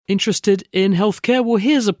Interested in healthcare? Well,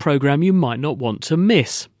 here's a programme you might not want to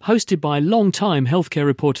miss. Hosted by long-time healthcare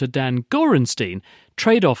reporter Dan Gorenstein,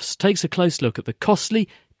 Trade-Offs takes a close look at the costly,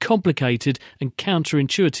 complicated and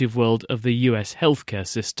counterintuitive world of the US healthcare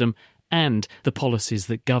system and the policies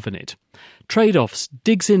that govern it. Trade-Offs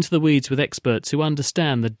digs into the weeds with experts who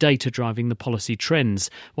understand the data driving the policy trends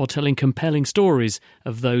while telling compelling stories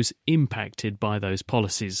of those impacted by those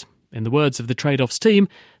policies. In the words of the Trade-Offs team,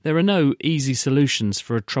 there are no easy solutions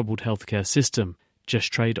for a troubled healthcare system,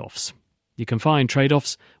 just trade-offs. You can find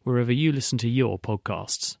Trade-Offs wherever you listen to your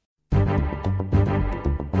podcasts.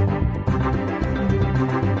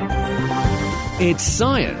 It's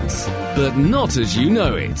science, but not as you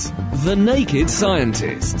know it. The Naked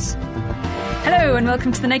Scientists. Hello and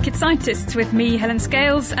welcome to The Naked Scientists with me, Helen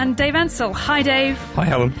Scales, and Dave Ansell. Hi, Dave. Hi,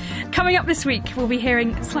 Helen. Coming up this week, we'll be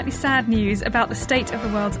hearing slightly sad news about the state of the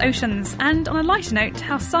world's oceans, and on a lighter note,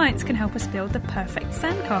 how science can help us build the perfect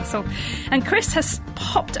sandcastle. And Chris has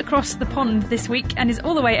popped across the pond this week and is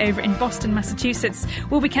all the way over in Boston, Massachusetts.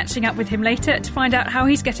 We'll be catching up with him later to find out how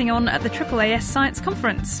he's getting on at the AAAS Science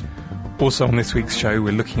Conference. Also on this week's show,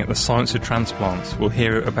 we're looking at the science of transplants. We'll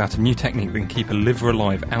hear about a new technique that can keep a liver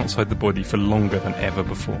alive outside the body for longer than ever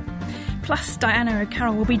before. Plus, Diana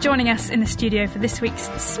O'Carroll will be joining us in the studio for this week's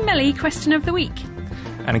Smelly Question of the Week.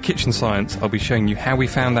 And in Kitchen Science, I'll be showing you how we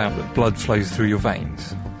found out that blood flows through your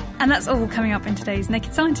veins. And that's all coming up in today's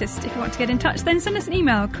Naked Scientist. If you want to get in touch, then send us an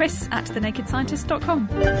email, chris@thenakedscientist.com.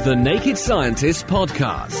 The Naked Scientist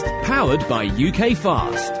Podcast, powered by UK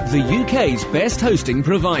Fast, the UK's best hosting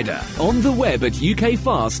provider. On the web at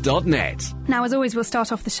ukfast.net. Now, as always, we'll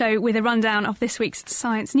start off the show with a rundown of this week's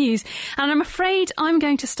science news. And I'm afraid I'm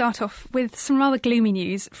going to start off with some rather gloomy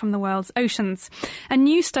news from the world's oceans. A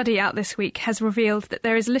new study out this week has revealed that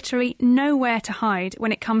there is literally nowhere to hide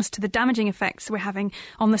when it comes to the damaging effects we're having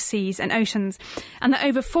on the seas and oceans, and that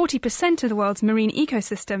over 40% of the world's marine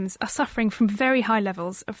ecosystems are suffering from very high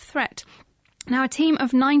levels of threat. Now, a team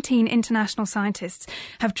of 19 international scientists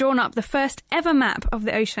have drawn up the first ever map of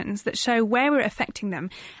the oceans that show where we're affecting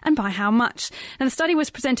them and by how much. Now, the study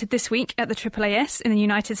was presented this week at the AAAS in the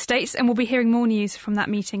United States, and we'll be hearing more news from that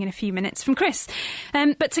meeting in a few minutes from Chris.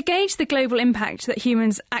 But to gauge the global impact that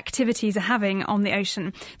humans' activities are having on the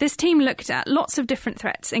ocean, this team looked at lots of different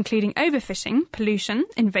threats, including overfishing, pollution,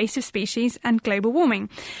 invasive species, and global warming.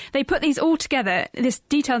 They put these all together, this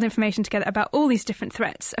detailed information together about all these different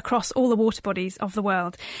threats across all the water bodies of the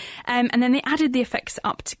world. And then they added the effects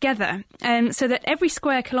up together so that every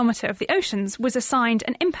square kilometre of the oceans was assigned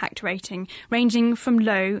an impact rating ranging from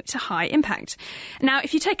low to high impact. Now,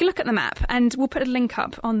 if you take a look at the map, and we'll put a link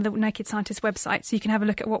up on the Naked Scientist website so you can have a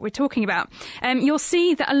look at what we're talking about, you'll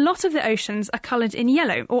see that a lot of the oceans are coloured in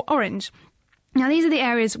yellow or orange. Now, these are the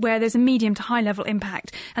areas where there's a medium to high level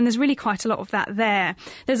impact, and there's really quite a lot of that there.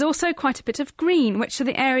 There's also quite a bit of green, which are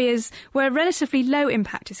the areas where relatively low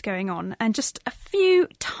impact is going on, and just a few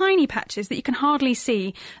tiny patches that you can hardly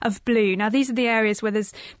see of blue. Now, these are the areas where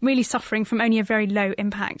there's really suffering from only a very low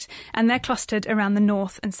impact, and they're clustered around the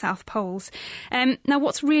north and south poles. Now,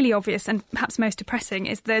 what's really obvious and perhaps most depressing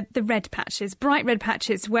is the red patches, bright red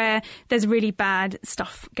patches where there's really bad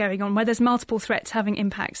stuff going on, where there's multiple threats having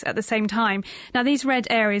impacts at the same time. Now, these red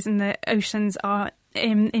areas in the oceans are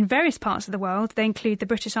in various parts of the world. They include the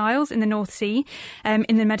British Isles in the North Sea,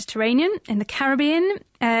 in the Mediterranean, in the Caribbean,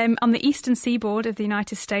 on the eastern seaboard of the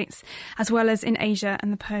United States, as well as in Asia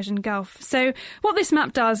and the Persian Gulf. So what this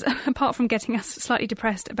map does, apart from getting us slightly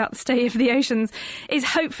depressed about the state of the oceans, is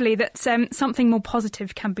hopefully that something more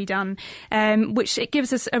positive can be done, which it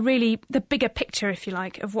gives us the bigger picture, if you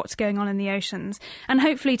like, of what's going on in the oceans, and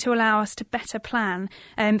hopefully to allow us to better plan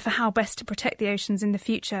for how best to protect the oceans in the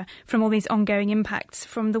future from all these ongoing impacts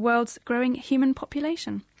from the world's growing human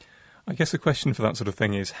population. I guess the question for that sort of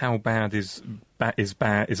thing is how bad is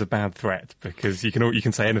a bad threat? Because you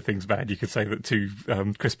can say anything's bad. You could say that two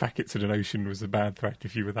crisp packets in an ocean was a bad threat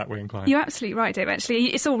if you were that way inclined. You're absolutely right, Dave. Actually,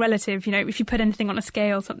 it's all relative. You know, if you put anything on a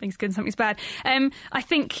scale, something's good, something's bad. I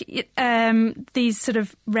think these sort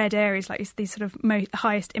of red areas, like these sort of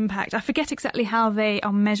highest impact, I forget exactly how they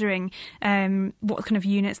are measuring what kind of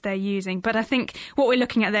units they're using. But I think what we're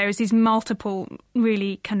looking at there is these multiple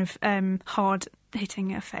really kind of hard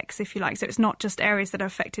hitting effects, if you like. So it's not just areas that are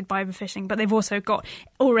affected by overfishing, but they've also got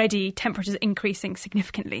already temperatures increasing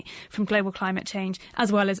significantly from global climate change,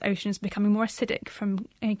 as well as oceans becoming more acidic from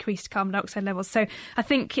increased carbon dioxide levels. So I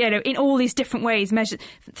think, in all these different ways,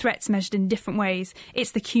 threats measured in different ways,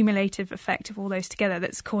 it's the cumulative effect of all those together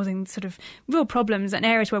that's causing sort of real problems and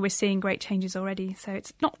areas where we're seeing great changes already. So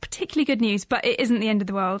it's not particularly good news, but it isn't the end of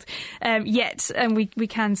the world yet, and we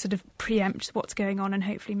can sort of preempt what's going on and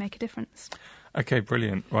hopefully make a difference. Okay,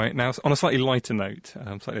 brilliant. Right, now on a slightly lighter note,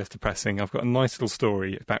 slightly less depressing, I've got a nice little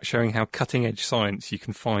story about showing how cutting-edge science you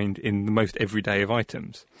can find in the most everyday of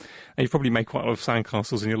items. Now, you've probably made quite a lot of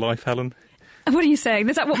sandcastles in your life, Helen. What are you saying?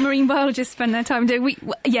 Is that what marine biologists spend their time doing?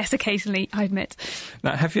 Yes, occasionally, I admit.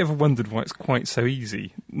 Now, have you ever wondered why it's quite so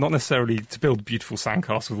easy? Not necessarily to build beautiful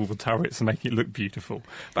sandcastles with all the turrets and make it look beautiful,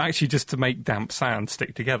 but actually just to make damp sand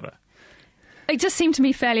stick together. It just seemed to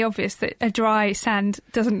me fairly obvious that a dry sand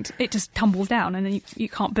it just tumbles down, and then you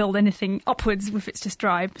can't build anything upwards if it's just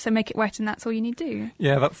dry. So make it wet, and that's all you need to do.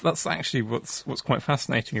 Yeah, that's actually what's quite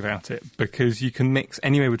fascinating about it, because you can mix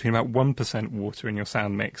anywhere between about 1% water in your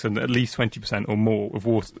sand mix and at least 20% or more of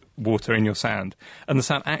water in your sand, and the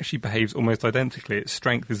sand actually behaves almost identically. Its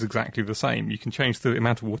strength is exactly the same. You can change the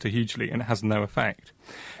amount of water hugely, and it has no effect.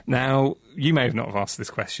 Now, you may have not have asked this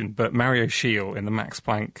question, but Mario Schiele in the Max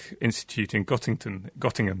Planck Institute in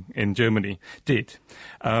Göttingen in Germany did.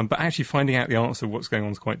 But actually finding out the answer of what's going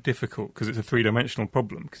on is quite difficult, because it's a three-dimensional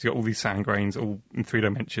problem, because you've got all these sand grains all in 3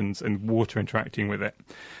 dimensions and water interacting with it.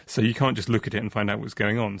 So you can't just look at it and find out what's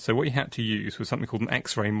going on. So what you had to use was something called an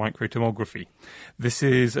X-ray microtomography. This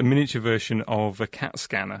is a miniature version of a CAT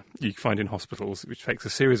scanner you find in hospitals, which takes a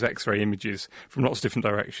series of X-ray images from lots of different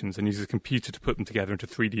directions and uses a computer to put them together into a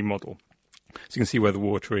 3D model. So you can see where the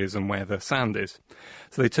water is and where the sand is.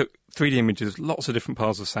 So they took 3D images, lots of different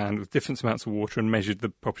piles of sand with different amounts of water, and measured the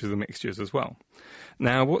properties of the mixtures as well.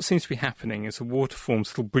 Now, what seems to be happening is the water forms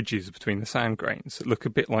little bridges between the sand grains that look a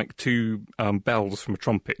bit like two bells from a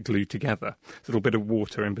trumpet glued together. There's a little bit of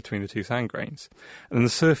water in between the two sand grains. And then the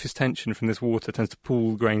surface tension from this water tends to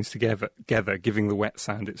pull the grains together, giving the wet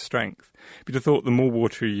sand its strength. But you'd have thought the more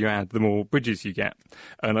water you add, the more bridges you get,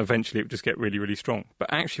 and eventually it would just get really, really strong.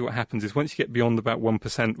 But actually what happens is once you get beyond about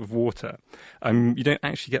 1% of water, you don't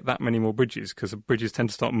actually get that many more bridges, because the bridges tend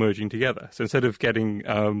to start merging together. So instead of getting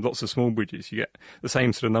lots of small bridges, you get the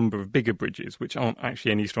same sort of number of bigger bridges, which aren't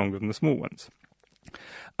actually any stronger than the small ones.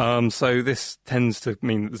 So this tends to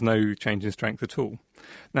mean that there's no change in strength at all.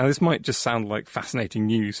 Now, this might just sound like fascinating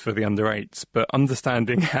news for the under-8s, but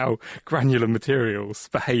understanding how granular materials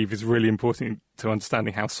behave is really important to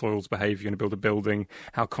understanding how soils behave if you're going to build a building,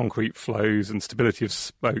 how concrete flows, and stability of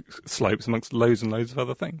slopes, amongst loads and loads of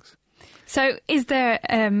other things. So is there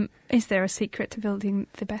a secret to building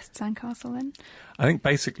the best sandcastle then? I think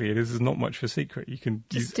basically it is. There's not much of a secret. You can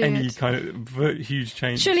use any kind of huge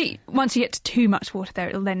change. Surely once you get to too much water there,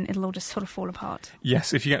 it'll all just sort of fall apart.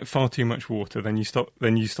 Yes, if you get far too much water, then you stop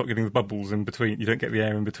getting the bubbles in between. You don't get the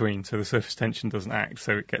air in between, so the surface tension doesn't act,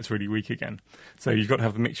 so it gets really weak again. So you've got to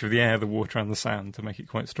have a mixture of the air, the water and the sand to make it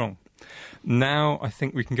quite strong. Now I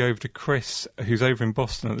think we can go over to Chris, who's over in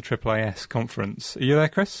Boston at the AAAS conference. Are you there,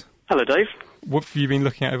 Chris? Hello, Dave. What have you been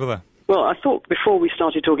looking at over there? Well, I thought before we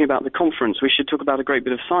started talking about the conference, we should talk about a great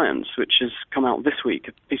bit of science, which has come out this week,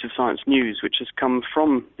 a piece of science news which has come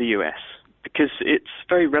from the US, because it's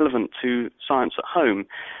very relevant to science at home,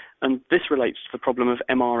 and this relates to the problem of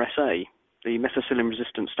MRSA, the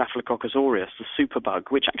methicillin-resistant Staphylococcus aureus, the superbug,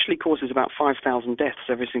 which actually causes about 5,000 deaths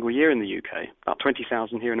every single year in the UK, about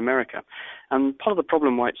 20,000 here in America. And part of the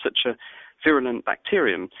problem why it's such a virulent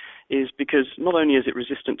bacterium is because not only is it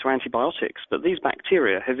resistant to antibiotics, but these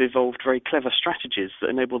bacteria have evolved very clever strategies that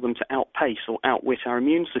enable them to outpace or outwit our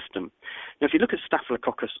immune system. Now, if you look at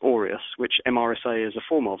Staphylococcus aureus, which MRSA is a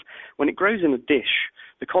form of, when it grows in a dish,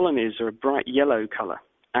 the colonies are a bright yellow colour.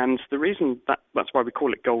 And the reason that's why we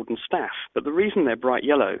call it golden staph. But the reason they're bright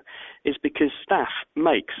yellow is because staph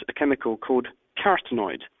makes a chemical called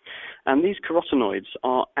carotenoid. And these carotenoids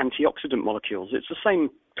are antioxidant molecules. It's the same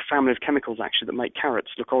family of chemicals, actually, that make carrots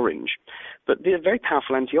look orange. But they're very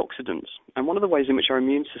powerful antioxidants. And one of the ways in which our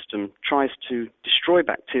immune system tries to destroy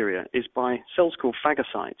bacteria is by cells called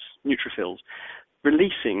phagocytes, neutrophils,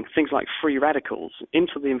 releasing things like free radicals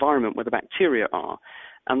into the environment where the bacteria are.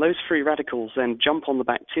 And those free radicals then jump on the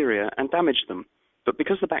bacteria and damage them. But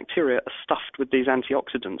because the bacteria are stuffed with these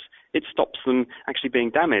antioxidants, it stops them actually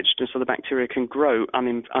being damaged, and so the bacteria can grow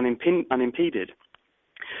unimpeded.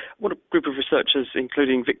 What a group of researchers,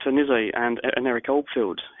 including Victor Nizet and Eric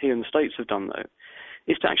Oldfield here in the States, have done, though,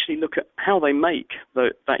 is to actually look at how they make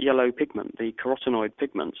that yellow pigment, the carotenoid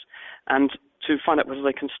pigments, and to find out whether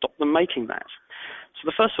they can stop them making that. So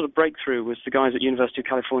the first sort of breakthrough was the guys at University of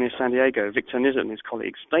California, San Diego, Victor Nizet and his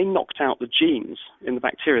colleagues. They knocked out the genes in the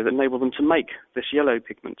bacteria that enable them to make this yellow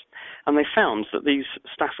pigment. And they found that these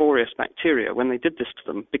Staph aureus bacteria, when they did this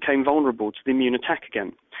to them, became vulnerable to the immune attack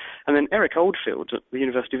again. And then Eric Oldfield at the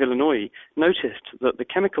University of Illinois noticed that the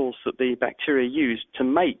chemicals that the bacteria used to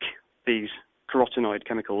make these carotenoid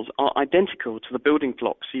chemicals are identical to the building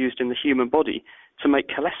blocks used in the human body to make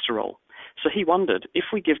cholesterol. So he wondered, if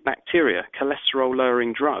we give bacteria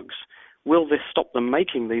cholesterol-lowering drugs, will this stop them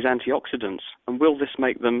making these antioxidants, and will this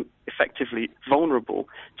make them effectively vulnerable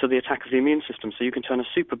to the attack of the immune system, so you can turn a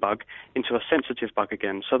superbug into a sensitive bug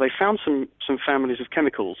again? So they found some families of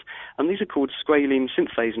chemicals, and these are called squalene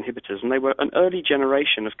synthase inhibitors, and they were an early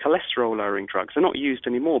generation of cholesterol-lowering drugs. They're not used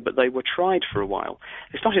anymore, but they were tried for a while.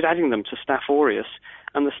 They started adding them to Staph aureus,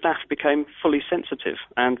 and the staph became fully sensitive,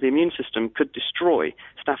 and the immune system could destroy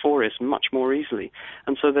Staph aureus much more easily.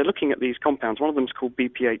 And so they're looking at these compounds. One of them is called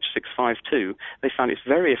BPH652. They found it's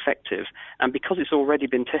very effective, and because it's already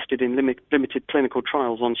been tested in limited clinical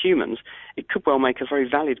trials on humans, it could well make a very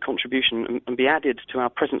valid contribution and be added to our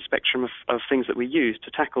present spectrum of things that we use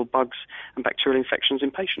to tackle bugs and bacterial infections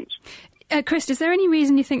in patients. Chris, is there any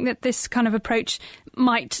reason you think that this kind of approach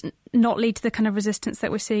might not lead to the kind of resistance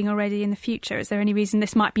that we're seeing already in the future? Is there any reason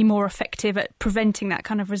this might be more effective at preventing that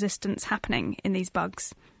kind of resistance happening in these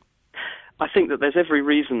bugs? I think that there's every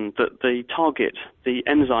reason that the target, the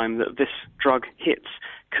enzyme that this drug hits,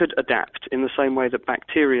 could adapt in the same way that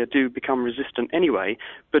bacteria do become resistant anyway,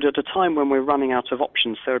 but at a time when we're running out of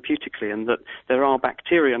options therapeutically, and that there are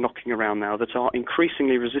bacteria knocking around now that are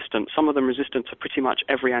increasingly resistant, some of them resistant to pretty much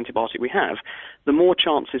every antibiotic we have, the more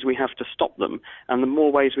chances we have to stop them and the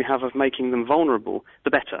more ways we have of making them vulnerable, the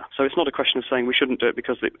better. So it's not a question of saying we shouldn't do it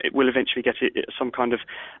because it will eventually get some kind of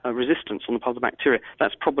resistance on the part of the bacteria.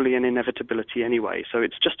 That's probably an inevitability anyway, so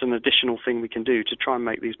it's just an additional thing we can do to try and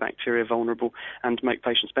make these bacteria vulnerable and make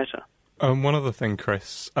patients better. One other thing,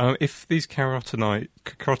 Chris, if these carotenoids,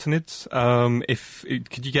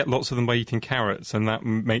 could you get lots of them by eating carrots, and that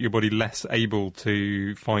make your body less able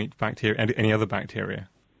to fight bacteria, any other bacteria?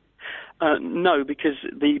 No, because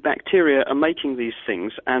the bacteria are making these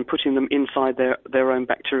things and putting them inside their own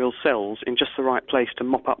bacterial cells in just the right place to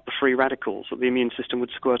mop up the free radicals that the immune system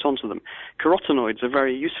would squirt onto them. Carotenoids are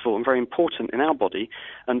very useful and very important in our body,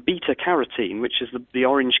 and beta-carotene, which is the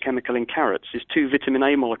orange chemical in carrots, is two vitamin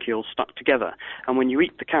A molecules stuck together. And when you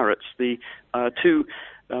eat the carrots, the two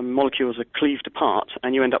molecules are cleaved apart,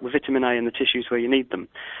 and you end up with vitamin A in the tissues where you need them.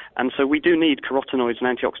 And so we do need carotenoids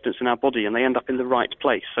and antioxidants in our body, and they end up in the right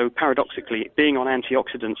place. So paradoxically, being on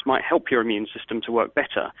antioxidants might help your immune system to work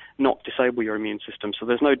better, not disable your immune system. So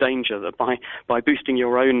there's no danger that by boosting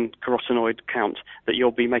your own carotenoid count that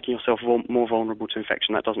you'll be making yourself more vulnerable to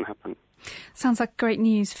infection. That doesn't happen. Sounds like great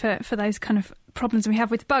news for those kind of problems we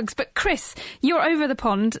have with bugs. But Chris, you're over the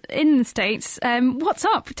pond in the States. What's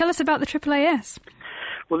up? Tell us about the AAAS.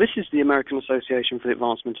 Well, this is the American Association for the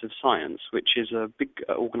Advancement of Science, which is a big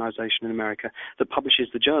organisation in America that publishes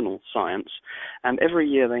the journal Science. And every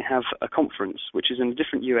year they have a conference, which is in a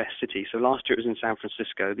different US city. So last year it was in San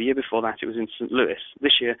Francisco. The year before that it was in St. Louis.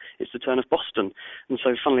 This year it's the turn of Boston. And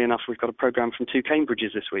so, funnily enough, we've got a programme from two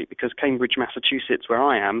Cambridges this week, because Cambridge, Massachusetts, where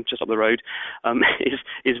I am, just up the road, is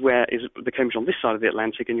the Cambridge on this side of the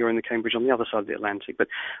Atlantic, and you're in the Cambridge on the other side of the Atlantic. But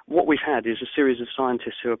what we've had is a series of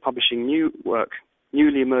scientists who are publishing new work,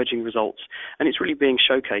 newly emerging results, and it's really being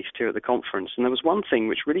showcased here at the conference. And there was one thing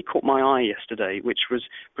which really caught my eye yesterday, which was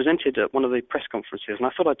presented at one of the press conferences, and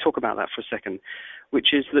I thought I'd talk about that for a second,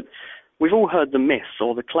 which is that we've all heard the myth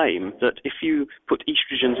or the claim that if you put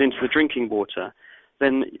estrogens into the drinking water,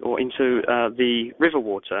 or into the river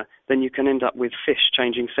water, then you can end up with fish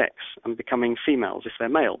changing sex and becoming females if they're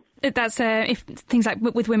male. That's if things like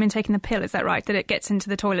with women taking the pill, is that right? That it gets into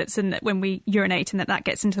the toilets, and that when we urinate, and that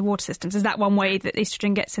gets into the water systems. Is that one way that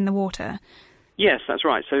estrogen gets in the water? Yes, that's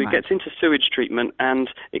right. So it gets into sewage treatment, and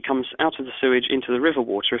it comes out of the sewage into the river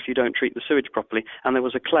water if you don't treat the sewage properly. And there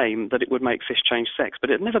was a claim that it would make fish change sex, but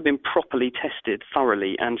it had never been properly tested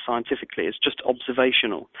thoroughly and scientifically. It's just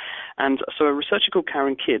observational. And so a researcher called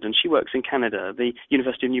Karen Kidd, and she works in Canada, the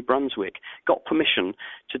University of New Brunswick, got permission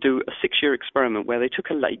to do a 6-year experiment where they took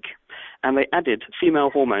a lake and they added female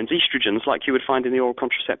hormones, estrogens, like you would find in the oral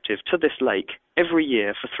contraceptive, to this lake every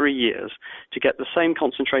year for 3 years to get the same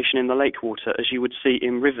concentration in the lake water as you would see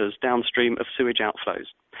in rivers downstream of sewage outflows.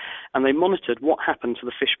 And they monitored what happened to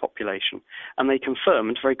the fish population. And they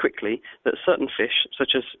confirmed very quickly that certain fish,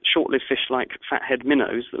 such as short-lived fish like fathead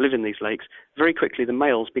minnows that live in these lakes, very quickly the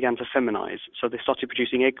males began to feminize. So they started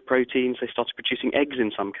producing egg proteins, they started producing eggs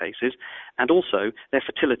in some cases, and also their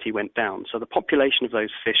fertility went down. So the population of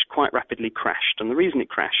those fish quite rapidly crashed. And the reason it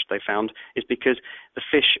crashed, they found, is because the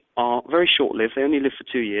fish are very short-lived. They only live for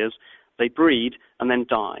 2 years. They breed and then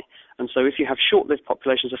die. And so if you have short-lived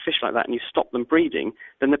populations of fish like that and you stop them breeding,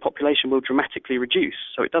 then the population will dramatically reduce.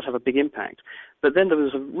 So it does have a big impact. But then there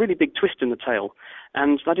was a really big twist in the tail,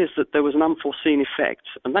 and that is that there was an unforeseen effect,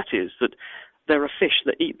 and that is that there are fish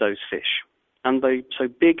that eat those fish. And so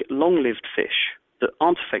big, long-lived fish that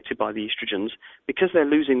aren't affected by the estrogens, because they're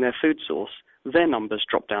losing their food source, their numbers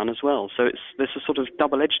drop down as well. So there's a sort of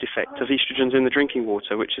double-edged effect of estrogens in the drinking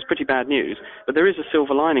water, which is pretty bad news. But there is a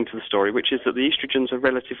silver lining to the story, which is that the estrogens are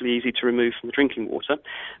relatively easy to remove from the drinking water,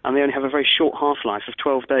 and they only have a very short half-life of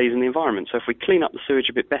 12 days in the environment. So if we clean up the sewage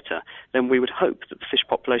a bit better, then we would hope that the fish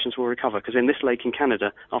populations will recover, because in this lake in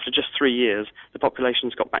Canada, after just 3 years, the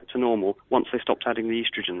populations got back to normal once they stopped adding the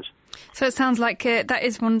estrogens. So it sounds like that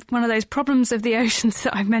is one of those problems of the oceans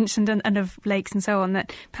that I've mentioned and of lakes and so on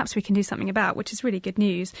that perhaps we can do something about, which is really good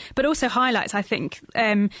news, but also highlights, I think,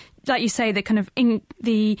 like you say, the kind of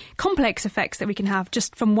the complex effects that we can have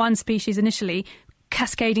just from one species initially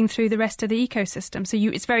cascading through the rest of the ecosystem. So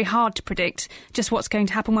it's very hard to predict just what's going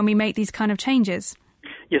to happen when we make these kind of changes.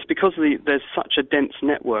 Yes, because there's such a dense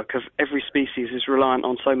network of every species is reliant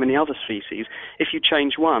on so many other species. If you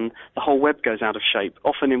change one, the whole web goes out of shape,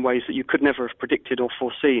 often in ways that you could never have predicted or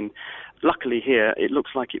foreseen. Luckily here, it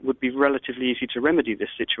looks like it would be relatively easy to remedy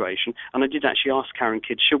this situation. And I did actually ask Karen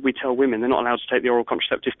Kidd, should we tell women they're not allowed to take the oral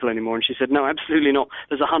contraceptive pill anymore? And she said, no, absolutely not.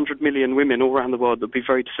 There's 100 million women all around the world that would be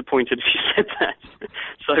very disappointed if you said that.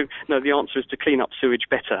 So, no, the answer is to clean up sewage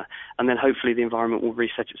better, and then hopefully the environment will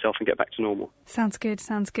reset itself and get back to normal. Sounds good.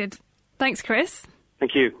 Thanks, Chris.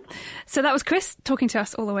 Thank you. So that was Chris talking to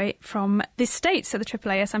us all the way from the States at the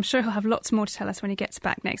AAAS. I'm sure he'll have lots more to tell us when he gets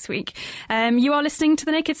back next week. You are listening to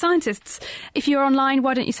The Naked Scientists. If you're online,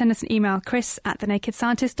 why don't you send us an email,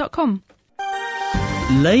 chris@thenakedscientist.com.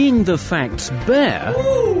 Laying the facts bare.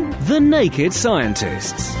 The Naked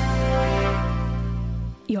Scientists.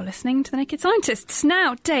 You're listening to The Naked Scientists.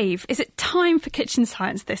 Now, Dave, is it time for kitchen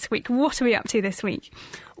science this week? What are we up to this week?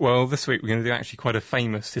 Well, this week we're going to do actually quite a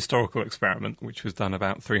famous historical experiment, which was done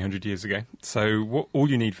about 300 years ago. So all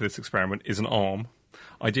you need for this experiment is an arm.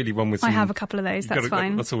 Ideally one with some... I have a couple of those, that's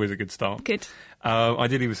fine. That's always a good start. Good.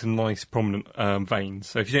 Ideally with some nice prominent veins.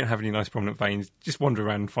 So if you don't have any nice prominent veins, just wander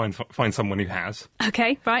around and find someone who has.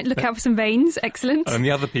 OK, right, look out for some veins. Excellent. And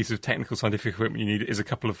the other piece of technical scientific equipment you need is a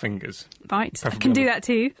couple of fingers. Right, I can do that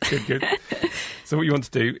too. Good. So what you want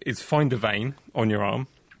to do is find a vein on your arm,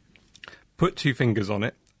 put 2 fingers on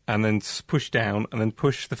it, and then push down, and then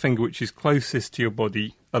push the finger which is closest to your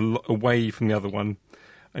body away from the other one,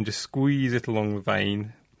 and just squeeze it along the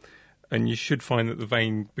vein, and you should find that the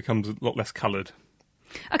vein becomes a lot less coloured.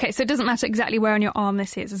 OK, so it doesn't matter exactly where on your arm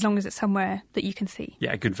this is, as long as it's somewhere that you can see.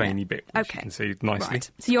 Yeah, a good veiny bit, which you can see nicely. Right.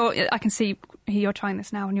 So I can see you're trying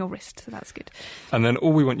this now on your wrist, so that's good. And then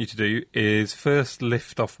all we want you to do is first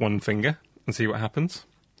lift off one finger and see what happens.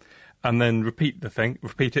 And then repeat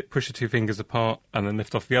it, push the 2 fingers apart, and then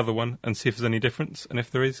lift off the other one and see if there's any difference. And if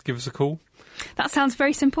there is, give us a call. That sounds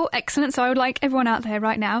very simple. Excellent. So I would like everyone out there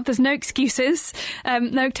right now, there's no excuses,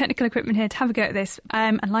 no technical equipment here to have a go at this.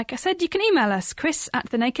 And like I said, you can email us,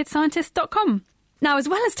 chris@thenakedscientist.com. Now, as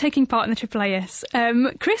well as taking part in the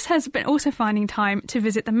AAAS, Chris has been also finding time to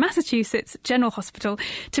visit the Massachusetts General Hospital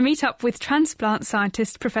to meet up with transplant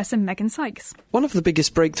scientist Professor Megan Sykes. One of the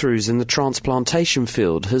biggest breakthroughs in the transplantation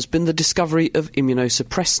field has been the discovery of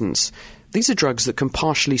immunosuppressants. These are drugs that can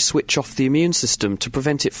partially switch off the immune system to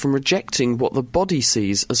prevent it from rejecting what the body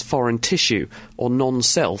sees as foreign tissue, or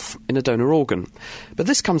non-self, in a donor organ. But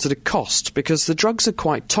this comes at a cost, because the drugs are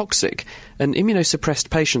quite toxic, and immunosuppressed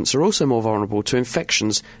patients are also more vulnerable to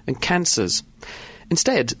infections and cancers.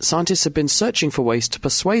 Instead, scientists have been searching for ways to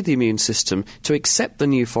persuade the immune system to accept the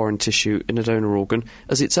new foreign tissue in a donor organ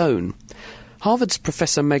as its own. Harvard's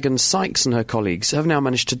Professor Megan Sykes and her colleagues have now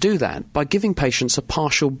managed to do that by giving patients a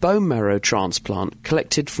partial bone marrow transplant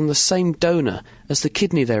collected from the same donor as the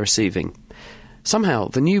kidney they're receiving. Somehow,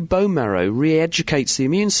 the new bone marrow re-educates the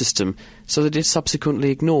immune system so that it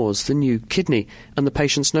subsequently ignores the new kidney, and the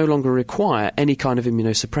patients no longer require any kind of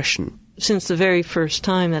immunosuppression. Since the very first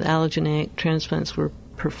time that allogeneic transplants were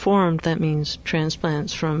performed, that means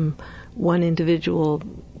transplants from one individual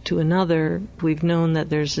to another, we've known that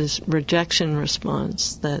there's this rejection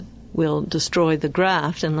response that will destroy the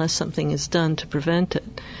graft unless something is done to prevent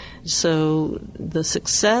it. So the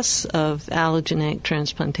success of allogeneic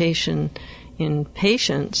transplantation in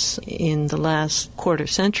patients in the last quarter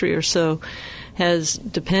century or so has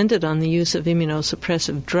depended on the use of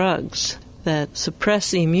immunosuppressive drugs that suppress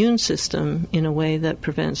the immune system in a way that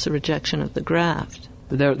prevents the rejection of the graft.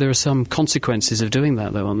 There are some consequences of doing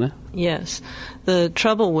that, though, aren't there? Yes. The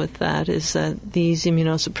trouble with that is that these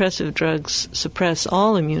immunosuppressive drugs suppress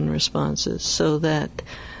all immune responses, so that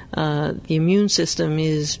the immune system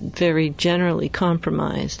is very generally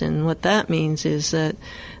compromised. And what that means is that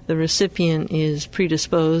the recipient is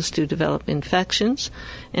predisposed to develop infections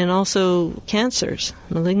and also cancers,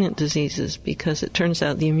 malignant diseases, because it turns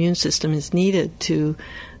out the immune system is needed to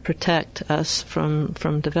protect us from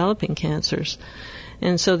developing cancers.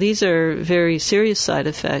 And so these are very serious side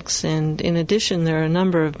effects, and in addition there are a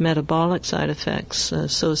number of metabolic side effects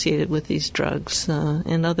associated with these drugs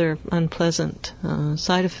and other unpleasant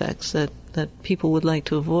side effects that people would like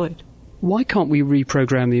to avoid. Why can't we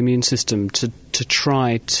reprogram the immune system to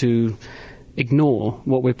try to ignore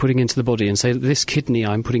what we're putting into the body and say that this kidney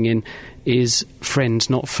I'm putting in is friend,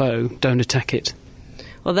 not foe, don't attack it?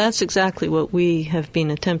 Well, that's exactly what we have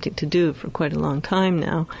been attempting to do for quite a long time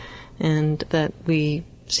now, and that we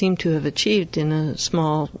seem to have achieved in a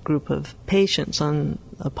small group of patients on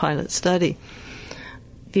a pilot study.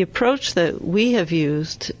 The approach that we have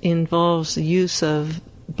used involves the use of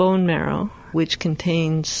bone marrow, which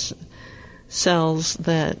contains cells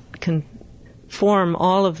that can form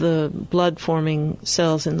all of the blood-forming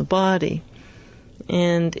cells in the body.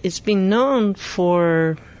 And it's been known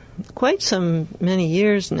for quite many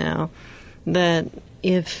years now that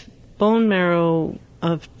if bone marrow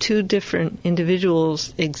of two different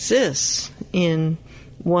individuals exists in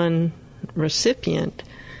one recipient,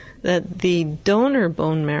 that the donor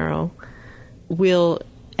bone marrow will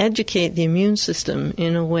educate the immune system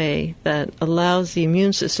in a way that allows the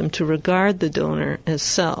immune system to regard the donor as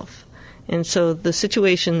self. And so the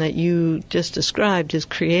situation that you just described is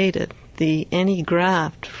created. Any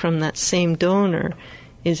graft from that same donor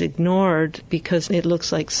is ignored because it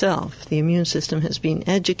looks like self. The immune system has been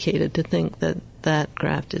educated to think that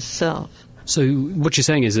graft is self. So what you're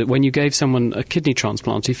saying is that when you gave someone a kidney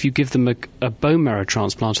transplant, if you give them a bone marrow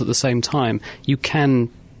transplant at the same time, you can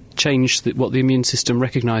change what the immune system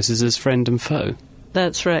recognizes as friend and foe?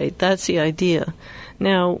 That's right. That's the idea.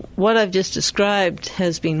 Now, what I've just described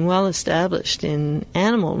has been well established in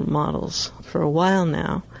animal models for a while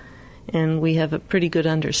now, and we have a pretty good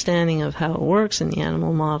understanding of how it works in the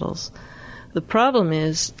animal models. The problem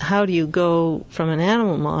is, how do you go from an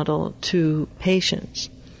animal model to patients?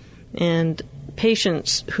 And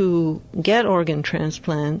patients who get organ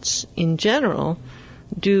transplants, in general,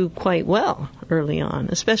 do quite well early on,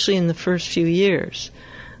 especially in the first few years.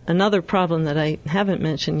 Another problem that I haven't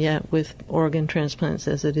mentioned yet with organ transplants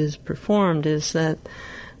as it is performed is that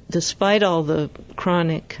despite all the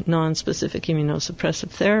chronic non-specific immunosuppressive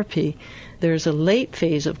therapy, there's a late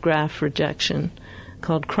phase of graft rejection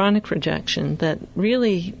called chronic rejection that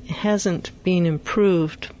really hasn't been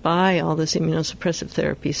improved by all this immunosuppressive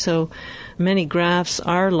therapy. So many grafts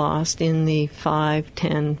are lost in the 5,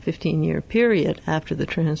 10, 15-year period after the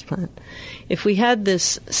transplant. If we had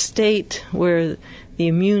this state where the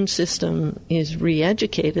immune system is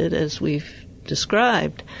re-educated, as we've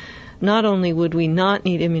described, not only would we not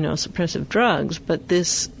need immunosuppressive drugs, but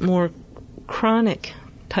this more chronic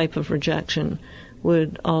type of rejection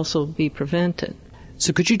would also be prevented.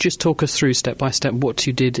 So could you just talk us through step by step what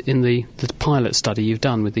you did in the pilot study you've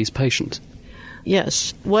done with these patients?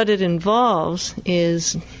 Yes. What it involves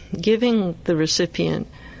is giving the recipient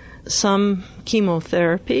some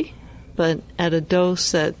chemotherapy, but at a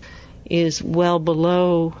dose that is well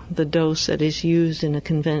below the dose that is used in a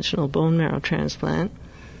conventional bone marrow transplant,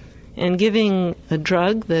 and giving a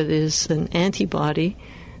drug that is an antibody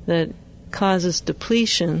that causes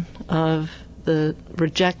depletion of the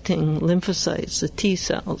rejecting lymphocytes, the T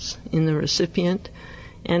cells in the recipient,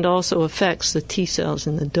 and also affects the T cells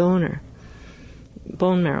in the donor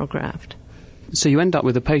bone marrow graft. So you end up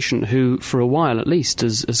with a patient who, for a while at least,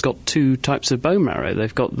 has got two types of bone marrow.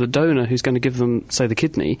 They've got the donor who's going to give them, say, the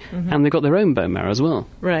kidney, and they've got their own bone marrow as well.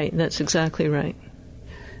 Right, that's exactly right.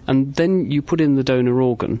 And then you put in the donor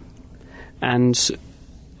organ, and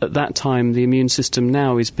at that time the immune system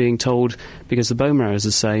now is being told, because the bone marrow is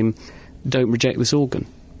the same, don't reject this organ.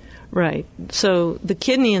 Right. So the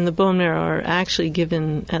kidney and the bone marrow are actually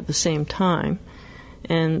given at the same time,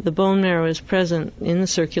 and the bone marrow is present in the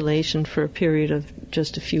circulation for a period of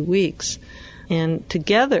just a few weeks. And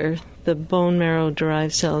together, the bone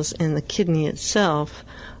marrow-derived cells and the kidney itself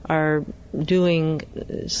are doing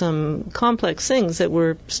some complex things that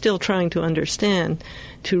we're still trying to understand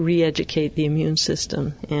to re-educate the immune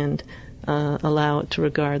system and allow it to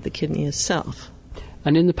regard the kidney as self.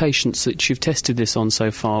 And in the patients that you've tested this on so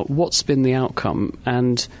far, what's been the outcome,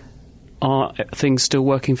 and are things still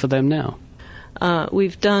working for them now?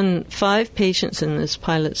 We've done 5 patients in this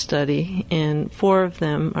pilot study, and 4 of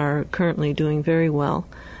them are currently doing very well.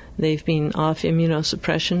 They've been off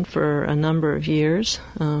immunosuppression for a number of years.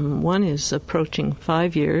 One is approaching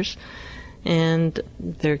 5 years, and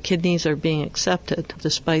their kidneys are being accepted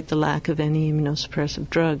despite the lack of any immunosuppressive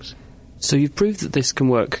drugs. So you've proved that this can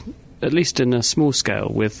work, at least in a small scale,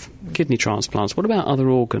 with kidney transplants. What about other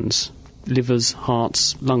organs? Livers,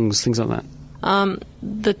 hearts, lungs, things like that?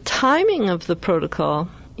 The timing of the protocol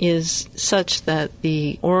is such that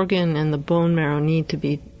the organ and the bone marrow need to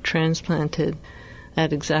be transplanted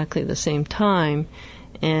at exactly the same time,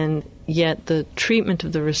 and yet the treatment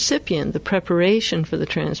of the recipient, the preparation for the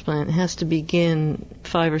transplant, has to begin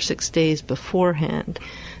 5 or 6 days beforehand.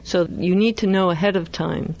 So you need to know ahead of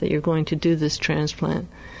time that you're going to do this transplant.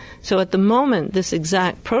 So at the moment, this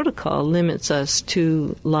exact protocol limits us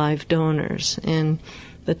to live donors, and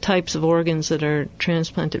the types of organs that are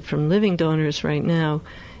transplanted from living donors right now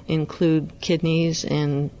include kidneys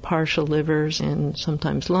and partial livers and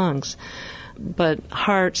sometimes lungs. But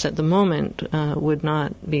hearts at the moment would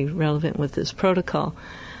not be relevant with this protocol.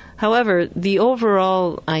 However, the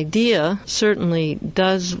overall idea certainly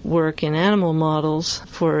does work in animal models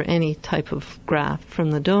for any type of graft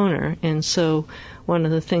from the donor, and so one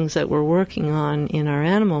of the things that we're working on in our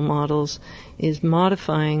animal models is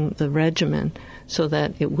modifying the regimen so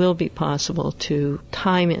that it will be possible to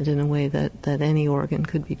time it in a way that any organ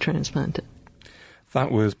could be transplanted. That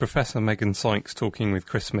was Professor Megan Sykes talking with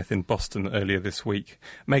Chris Smith in Boston earlier this week.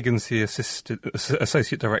 Megan's the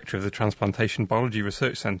Associate Director of the Transplantation Biology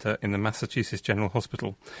Research Centre in the Massachusetts General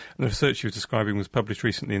Hospital. And the research she was describing was published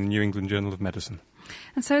recently in the New England Journal of Medicine.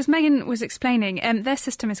 And so, as Megan was explaining, their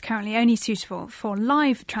system is currently only suitable for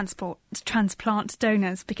live transplant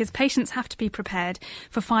donors because patients have to be prepared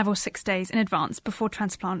for 5 or 6 days in advance before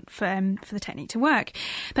transplant for the technique to work.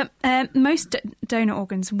 But most donor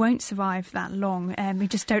organs won't survive that long. We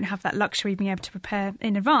just don't have that luxury of being able to prepare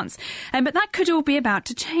in advance. But that could all be about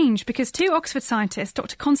to change because 2 Oxford scientists,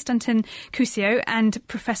 Dr. Konstantin Kucio and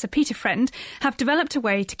Professor Peter Friend, have developed a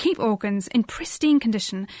way to keep organs in pristine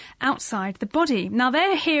condition outside the body. Now,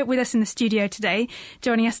 they're here with us in the studio today,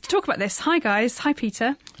 joining us to talk about this. Hi, guys. Hi,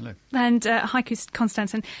 Peter. Hello. And hi,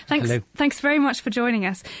 Konstantin. Thanks very much for joining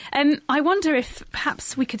us. I wonder if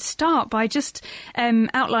perhaps we could start by just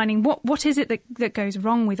outlining what is it that goes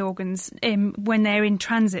wrong with organs when they're in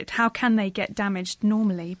transit. How can they get damaged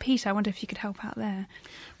normally? Peter, I wonder if you could help out there.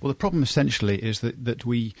 Well, the problem essentially is that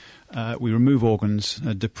we remove organs,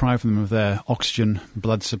 deprive them of their oxygen,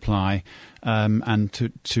 blood supply, and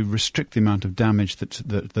to restrict the amount of damage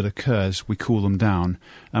that occurs, we cool them down.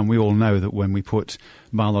 And we all know that when we put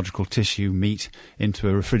biological tissue, meat, into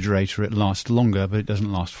a refrigerator, it lasts longer, but it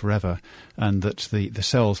doesn't last forever. And that the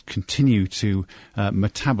cells continue to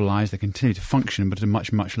metabolize, they continue to function, but at a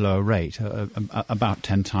much, much lower rate, about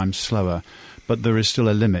 10 times slower. But there is still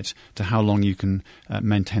a limit to how long you can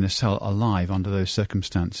maintain a cell alive under those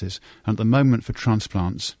circumstances. And at the moment for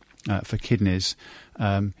transplants, for kidneys,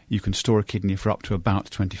 you can store a kidney for up to about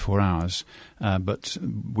 24 hours. But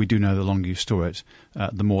we do know the longer you store it,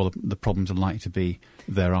 the more the problems are likely to be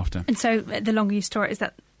thereafter. And so the longer you store it, is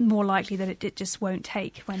that more likely that it just won't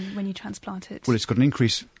take when you transplant it? Well, it's got an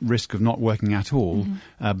increased risk of not working at all.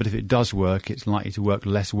 But if it does work, it's likely to work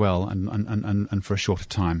less well and for a shorter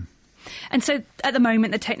time. And so at the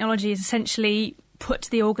moment, the technology is essentially put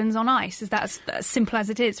the organs on ice. Is that as simple as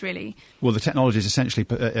it is, really? Well, the technology is essentially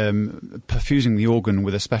perfusing the organ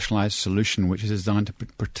with a specialised solution which is designed to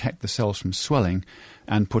protect the cells from swelling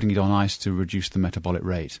and putting it on ice to reduce the metabolic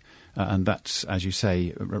rate. And that's, as you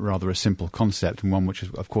say, rather a simple concept and one which,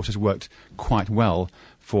 of course, has worked quite well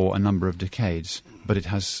for a number of decades, but it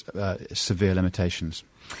has severe limitations.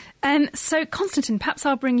 So, Konstantin, perhaps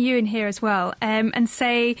I'll bring you in here as well and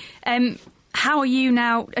say, how are you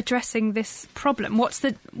now addressing this problem? What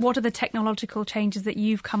are the technological changes that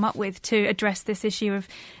you've come up with to address this issue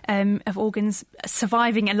of organs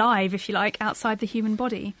surviving alive, if you like, outside the human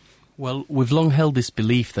body? Well, we've long held this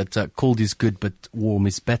belief that cold is good but warm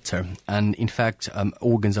is better. And in fact,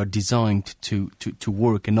 organs are designed to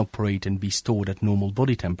work and operate and be stored at normal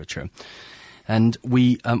body temperature. And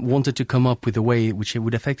we wanted to come up with a way which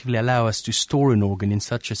would effectively allow us to store an organ in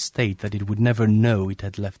such a state that it would never know it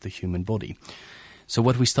had left the human body. So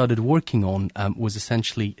what we started working on was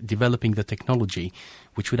essentially developing the technology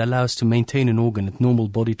which would allow us to maintain an organ at normal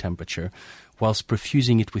body temperature whilst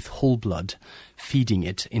perfusing it with whole blood, feeding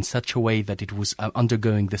it in such a way that it was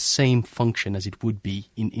undergoing the same function as it would be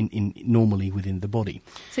in normally within the body.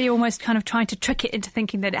 So you're almost kind of trying to trick it into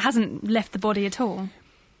thinking that it hasn't left the body at all?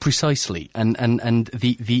 Precisely, and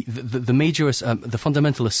the major, the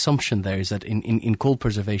fundamental assumption there is that in cold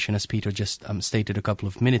preservation, as Peter just stated a couple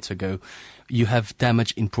of minutes ago, you have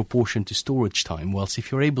damage in proportion to storage time. Whilst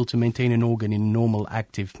if you're able to maintain an organ in normal,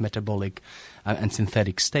 active, metabolic, and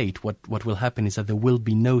synthetic state, what will happen is that there will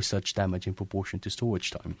be no such damage in proportion to storage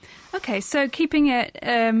time. Okay, so keeping it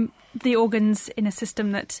the organs in a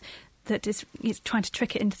system that is trying to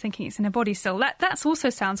trick it into thinking it's in a body still. That also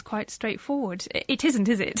sounds quite straightforward. It isn't,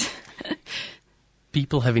 is it?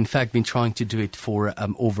 People have in fact been trying to do it for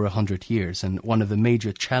over 100 years, and one of the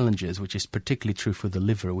major challenges, which is particularly true for the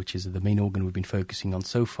liver, which is the main organ we've been focusing on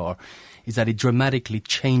so far, is that it dramatically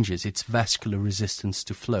changes its vascular resistance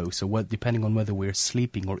to flow. So depending on whether we're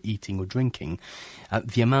sleeping or eating or drinking,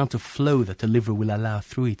 the amount of flow that the liver will allow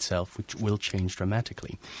through itself, which will change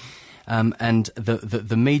dramatically. And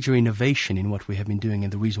the major innovation in what we have been doing,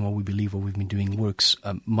 and the reason why we believe what we've been doing works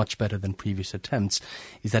much better than previous attempts,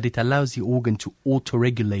 is that it allows the organ to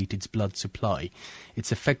auto-regulate its blood supply.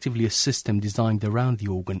 It's effectively a system designed around the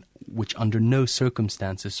organ which under no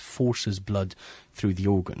circumstances forces blood through the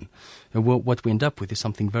organ. And what we end up with is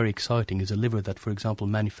something very exciting, is a liver that, for example,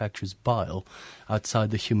 manufactures bile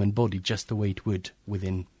outside the human body just the way it would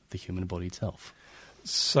within the human body itself.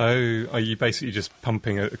 So are you basically just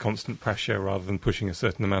pumping a constant pressure rather than pushing a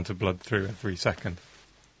certain amount of blood through every second?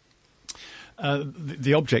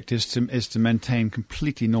 The object is to maintain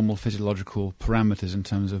completely normal physiological parameters in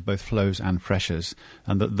terms of both flows and pressures.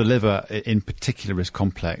 And the liver in particular is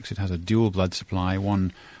complex. It has a dual blood supply,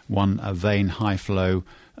 one a vein, high flow,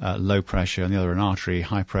 low pressure, and the other an artery,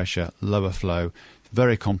 high pressure, lower flow.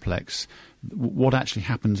 Very complex. What actually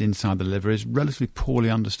happens inside the liver is relatively poorly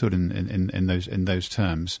understood in those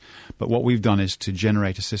terms. But what we've done is to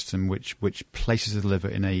generate a system which places the liver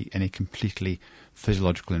in a completely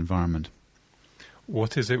physiological environment.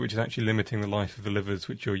 What is it which is actually limiting the life of the livers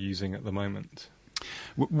which you're using at the moment?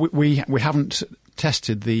 We haven't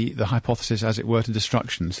tested the hypothesis, as it were, to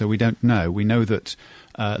destruction, so we don't know. We know that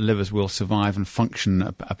livers will survive and function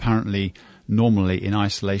apparently normally in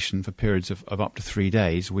isolation for periods of up to 3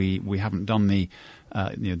 days. We haven't done the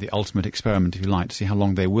ultimate experiment, if you like, to see how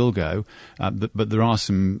long they will go. But there are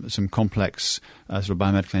some complex sort of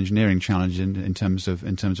biomedical engineering challenges in terms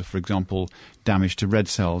of, for example, damage to red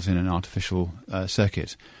cells in an artificial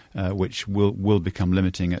circuit, which will become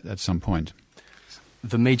limiting at some point.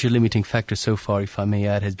 The major limiting factor so far, if I may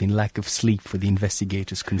add, has been lack of sleep for the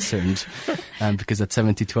investigators concerned. Because at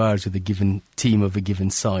 72 hours with a given team of a given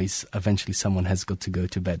size, eventually someone has got to go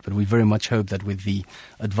to bed. But we very much hope that with the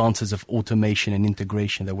advances of automation and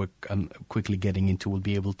integration that we're quickly getting into, we'll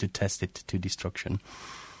be able to test it to destruction.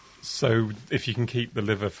 So if you can keep the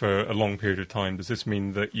liver for a long period of time, does this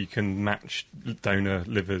mean that you can match donor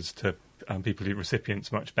livers to people who are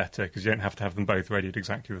recipients much better, because you don't have to have them both ready at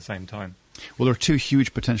exactly the same time? Well, there are two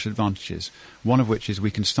huge potential advantages, one of which is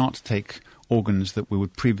we can start to take organs that we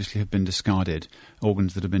would previously have been discarded,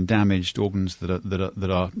 organs that have been damaged, organs that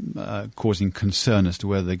are causing concern as to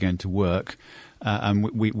whether they're going to work. And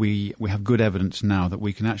we have good evidence now that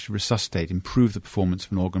we can actually resuscitate, improve the performance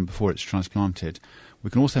of an organ before it's transplanted.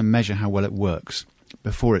 We can also measure how well it works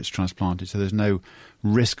before it's transplanted, so there's no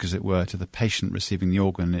risk, as it were, to the patient receiving the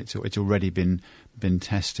organ. It's already been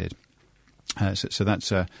tested. So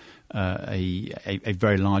that's a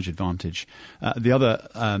very large advantage. The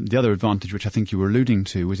other advantage, which I think you were alluding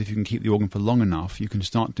to, is if you can keep the organ for long enough, you can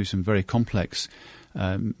start to do some very complex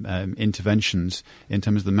interventions in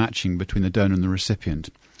terms of the matching between the donor and the recipient.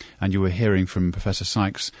 And you were hearing from Professor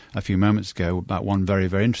Sykes a few moments ago about one very,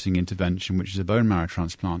 very interesting intervention, which is a bone marrow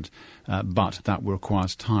transplant, but that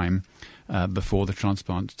requires time before the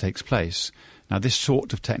transplant takes place. Now, this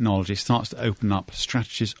sort of technology starts to open up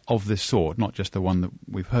strategies of this sort, not just the one that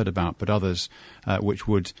we've heard about, but others which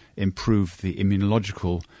would improve the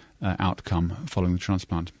immunological outcome following the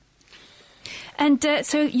transplant. And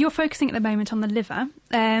so you're focusing at the moment on the liver,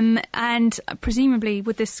 and presumably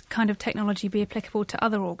would this kind of technology be applicable to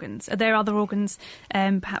other organs? Are there other organs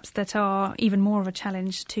perhaps that are even more of a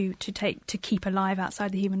challenge to keep alive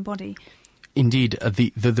outside the human body? Indeed,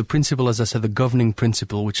 the principle, as I said, the governing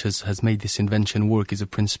principle which has made this invention work is a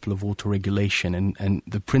principle of autoregulation, and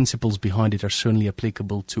the principles behind it are certainly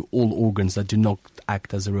applicable to all organs that do not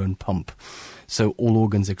act as their own pump. So all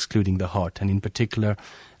organs excluding the heart, and in particular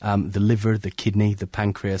the liver, the kidney, the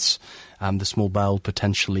pancreas, the small bowel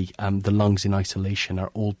potentially, the lungs in isolation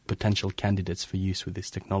are all potential candidates for use with this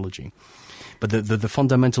technology. But the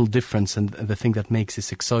fundamental difference and the thing that makes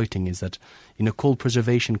this exciting is that in a cold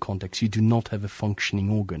preservation context, you do not have a functioning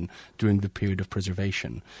organ during the period of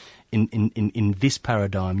preservation. In this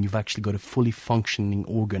paradigm, you've actually got a fully functioning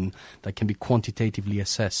organ that can be quantitatively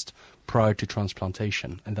assessed prior to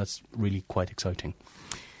transplantation, and that's really quite exciting.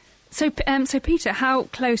 So Peter, how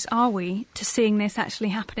close are we to seeing this actually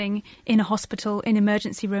happening in a hospital, in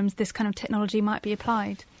emergency rooms? This kind of technology might be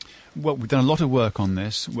applied. Well, we've done a lot of work on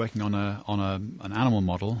this, working on an animal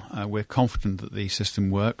model. We're confident that the system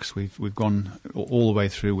works. We've gone all the way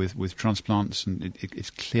through with transplants, and it's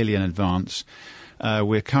clearly an advance.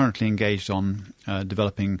 We're currently engaged on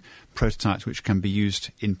developing prototypes which can be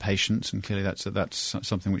used in patients, and clearly that's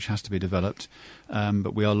something which has to be developed.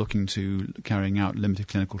 But we are looking to carrying out limited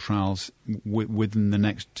clinical trials within the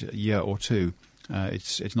next year or two.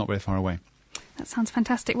 It's not very far away. That sounds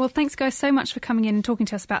fantastic. Well, thanks, guys, so much for coming in and talking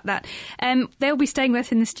to us about that. They'll be staying with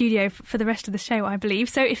us in the studio for the rest of the show, I believe.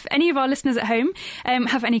 So if any of our listeners at home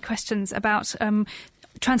have any questions about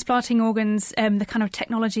transplanting organs, the kind of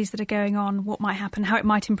technologies that are going on, what might happen, how it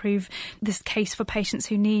might improve this case for patients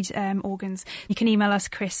who need organs, you can email us,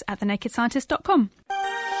 chris@thenakedscientist.com.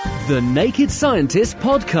 The Naked Scientist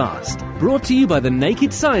Podcast, brought to you by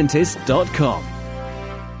thenakedscientist.com.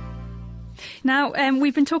 Now,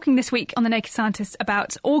 we've been talking this week on The Naked Scientist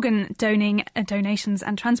about organ donations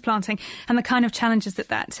and transplanting and the kind of challenges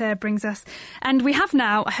that brings us. And we have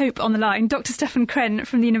now, I hope, on the line, Dr. Stefan Krenn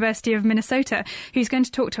from the University of Minnesota, who's going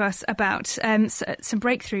to talk to us about some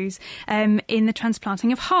breakthroughs in the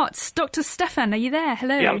transplanting of hearts. Dr. Stefan, are you there?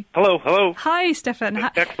 Hello. Yeah. Hello. Hi, Stefan.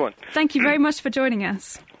 Excellent. Thank you very much for joining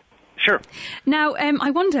us. Sure. Now, I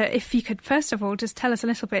wonder if you could, first of all, just tell us a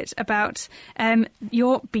little bit about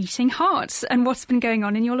your beating heart and what's been going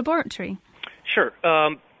on in your laboratory. Sure.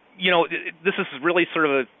 This is really sort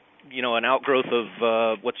of an outgrowth of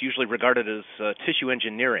what's usually regarded as tissue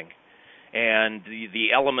engineering. And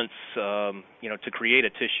the elements, to create a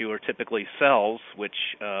tissue are typically cells,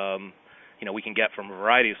 which, we can get from a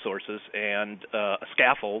variety of sources, and a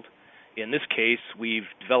scaffold. In this case, we've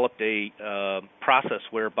developed a process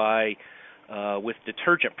whereby with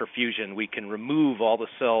detergent perfusion, we can remove all the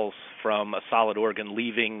cells from a solid organ,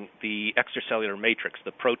 leaving the extracellular matrix,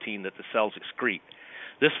 the protein that the cells excrete.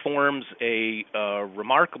 This forms a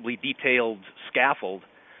remarkably detailed scaffold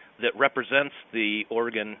that represents the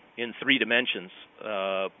organ in 3 dimensions,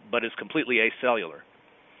 but is completely acellular.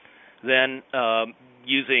 Then,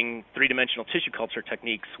 using 3-dimensional tissue culture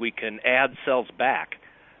techniques, we can add cells back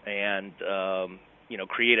and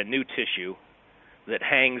create a new tissue that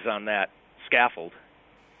hangs on that scaffold.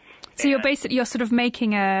 So you're sort of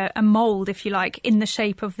making a mould, if you like, in the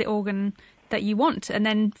shape of the organ that you want, and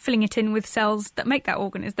then filling it in with cells that make that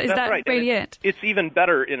organ. Is that right. really it? It's even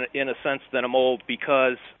better in a sense than a mold,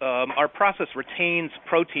 because our process retains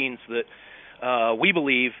proteins that we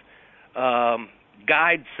believe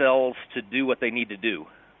guide cells to do what they need to do,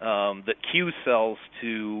 that cue cells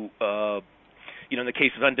to in the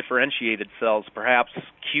case of undifferentiated cells, perhaps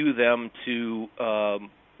cue them to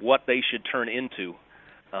what they should turn into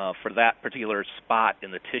for that particular spot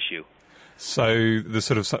in the tissue. So there's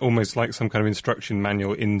sort of almost like some kind of instruction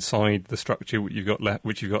manual inside the structure which you've got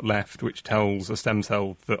left, which tells a stem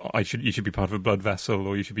cell that you should be part of a blood vessel,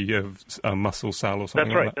 or you should be a muscle cell or something.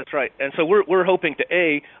 That's right. That's right. And so we're hoping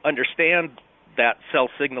to understand that cell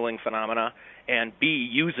signaling phenomena, and B,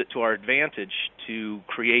 use it to our advantage to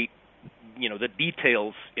create the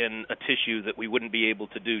details in a tissue that we wouldn't be able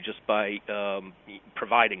to do just by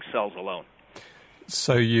providing cells alone.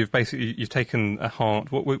 So you've taken a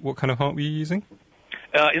heart. What kind of heart were you using?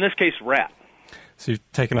 In this case, rat. So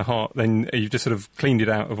you've taken a heart, then you've just sort of cleaned it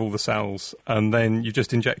out of all the cells, and then you've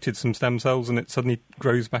just injected some stem cells, and it suddenly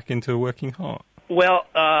grows back into a working heart. Well,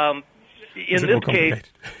 in this case,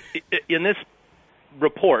 in this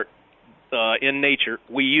report, in Nature,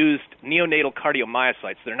 we used neonatal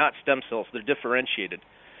cardiomyocytes. They're not stem cells; they're differentiated.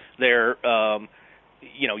 They're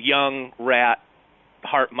young rat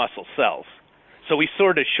heart muscle cells. So we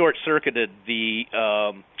sort of short-circuited the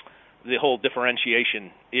whole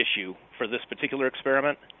differentiation issue for this particular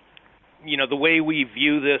experiment. The way we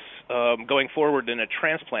view this going forward in a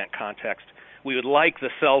transplant context, we would like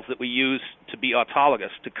the cells that we use to be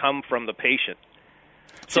autologous, to come from the patient.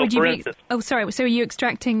 So are you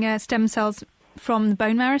extracting stem cells from the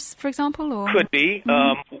bone marrow, for example? Or? Could be.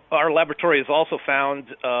 Mm-hmm. Our laboratory has also found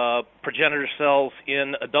progenitor cells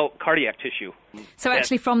in adult cardiac tissue. So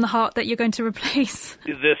actually from the heart that you're going to replace?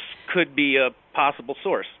 This could be a possible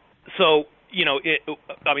source. So,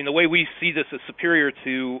 the way we see this as superior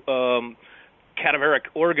to cadaveric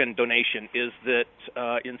organ donation is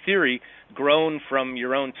that, in theory, grown from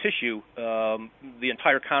your own tissue, the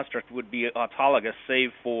entire construct would be autologous,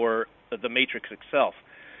 save for the matrix itself.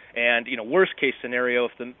 And, worst case scenario,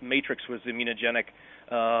 if the matrix was immunogenic,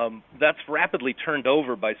 that's rapidly turned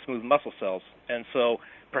over by smooth muscle cells. And so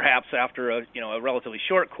perhaps after a relatively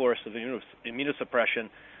short course of immunosuppression,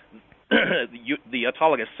 the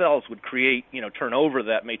autologous cells would turn over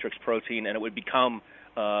that matrix protein, and it would become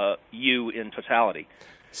you in totality.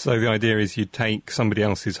 So the idea is you take somebody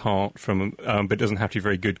else's heart from, but it doesn't have to be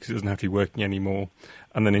very good because it doesn't have to be working anymore,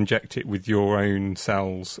 and then inject it with your own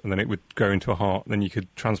cells, and then it would grow into a heart. Then you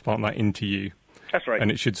could transplant that into you. That's right. And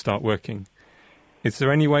it should start working. Is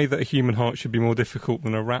there any way that a human heart should be more difficult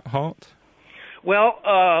than a rat heart? Well,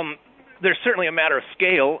 there's certainly a matter of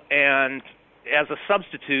scale, and as a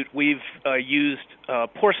substitute, we've used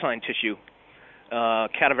porcine tissue,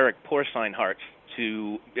 cadaveric porcine hearts,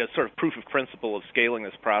 to sort of proof of principle of scaling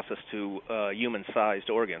this process to human-sized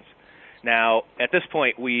organs. Now, at this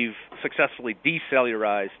point, we've successfully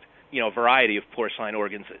decellularized, a variety of porcine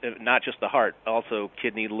organs, not just the heart, also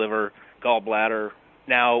kidney, liver, gallbladder.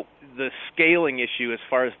 Now, the scaling issue as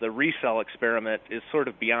far as the ReCell experiment is sort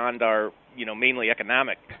of beyond our, mainly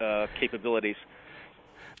economic capabilities.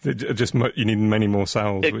 Just you need many more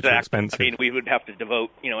cells, exactly. Which are expensive. I mean, we would have to devote,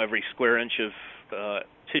 every square inch of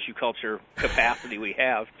tissue culture capacity we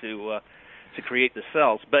have to create the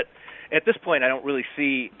cells. But at this point, I don't really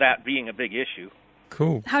see that being a big issue.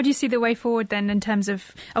 Cool. How do you see the way forward then in terms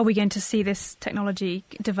of, are we going to see this technology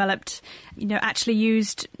developed, actually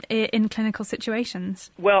used in clinical situations?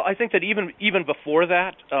 Well, I think that even before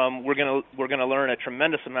that, we're going to learn a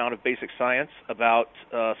tremendous amount of basic science about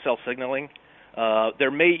cell signaling.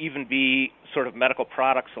 There may even be sort of medical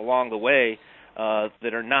products along the way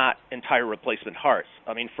that are not entire replacement hearts.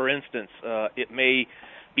 I mean, for instance, it may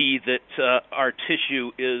be that our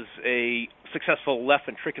tissue is a successful left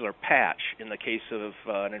ventricular patch in the case of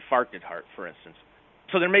an infarcted heart, for instance.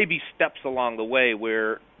 So there may be steps along the way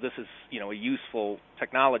where this is, a useful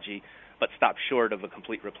technology, but stops short of a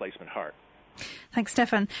complete replacement heart. Thanks,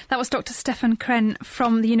 Stefan. That was Dr. Stefan Krenn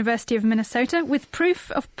from the University of Minnesota, with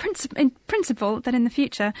proof of in principle that in the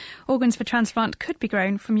future organs for transplant could be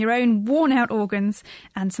grown from your own worn-out organs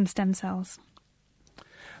and some stem cells.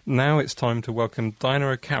 Now it's time to welcome Diana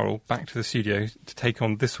O'Carroll back to the studio to take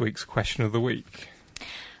on this week's Question of the Week.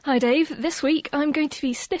 Hi Dave, this week I'm going to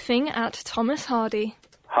be sniffing at Thomas Hardy.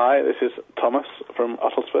 Hi, this is Thomas from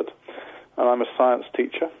Uttlesford, and I'm a science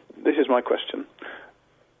teacher. This is my question.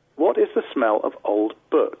 What is the smell of old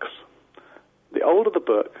books? The older the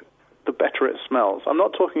book, the better it smells. I'm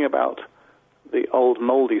not talking about the old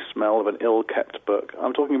mouldy smell of an ill-kept book.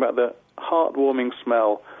 I'm talking about the heartwarming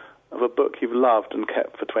smell of a book you've loved and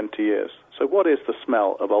kept for 20 years. So what is the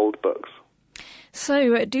smell of old books?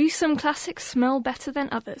 So, do some classics smell better than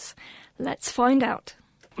others? Let's find out.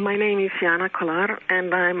 My name is Jana Kolar,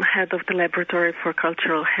 and I'm head of the Laboratory for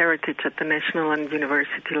Cultural Heritage at the National and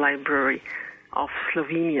University Library of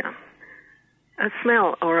Slovenia. A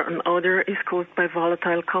smell or an odor is caused by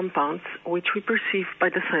volatile compounds, which we perceive by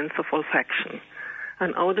the sense of olfaction.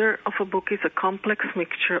 An odor of a book is a complex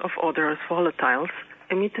mixture of odorous volatiles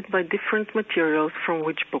emitted by different materials from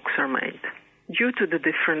which books are made. Due to the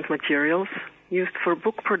different materials used for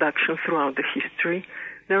book production throughout the history,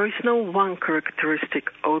 there is no one characteristic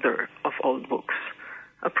odor of old books.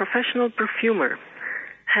 A professional perfumer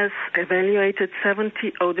has evaluated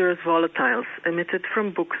 70 odorous volatiles emitted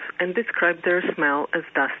from books and described their smell as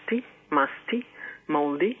dusty, musty,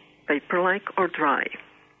 moldy, paper-like, or dry.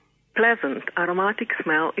 Pleasant aromatic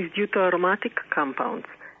smell is due to aromatic compounds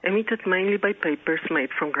emitted mainly by papers made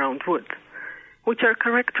from ground wood, which are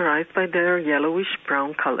characterized by their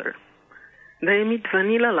yellowish-brown color. They emit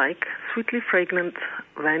vanilla-like, sweetly fragrant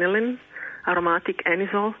vanillin, aromatic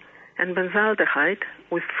anisole, and benzaldehyde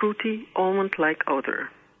with fruity, almond-like odor.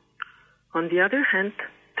 On the other hand,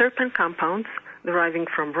 terpene compounds deriving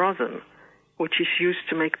from rosin, which is used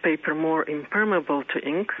to make paper more impermeable to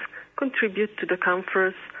inks, contribute to the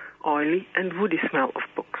camphorous, oily, and woody smell of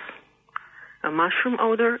books. A mushroom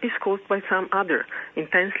odor is caused by some other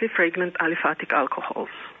intensely fragrant aliphatic alcohols.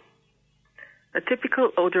 A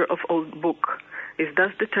typical odor of old book is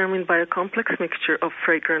thus determined by a complex mixture of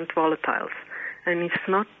fragrant volatiles and is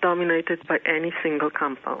not dominated by any single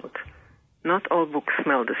compound. Not all books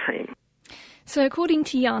smell the same. So according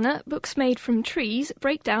to Jana, books made from trees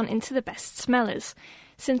break down into the best smellers.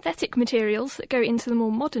 Synthetic materials that go into the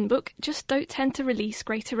more modern book just don't tend to release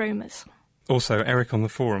great aromas. Also, Eric on the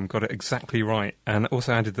forum got it exactly right, and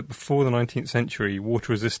also added that before the 19th century,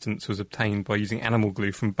 water resistance was obtained by using animal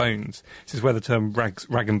glue from bones. This is where the term rag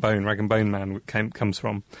and bone man comes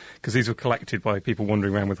from, because these were collected by people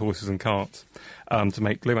wandering around with horses and carts to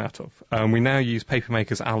make glue out of. We now use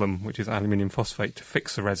papermaker's alum, which is aluminium phosphate, to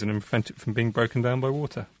fix the resin and prevent it from being broken down by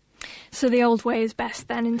water. So the old way is best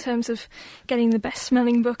then, in terms of getting the best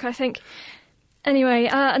smelling book, I think. Anyway,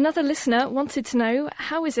 another listener wanted to know,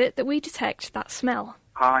 how is it that we detect that smell?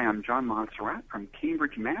 Hi, I'm John Montserrat from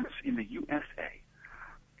Cambridge, Mass. in the USA.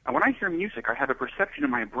 When I hear music, I have a perception in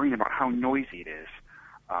my brain about how noisy it is.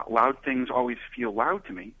 Loud things always feel loud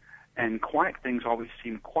to me, and quiet things always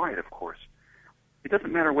seem quiet, of course. It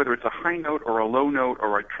doesn't matter whether it's a high note or a low note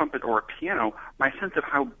or a trumpet or a piano, my sense of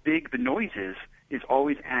how big the noise is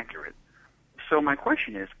always accurate. So my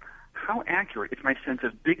question is, how accurate is my sense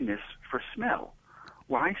of bigness for smell?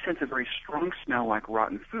 When I sense a very strong smell like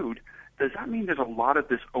rotten food, does that mean there's a lot of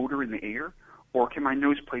this odor in the air? Or can my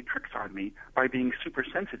nose play tricks on me by being super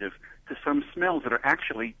sensitive to some smells that are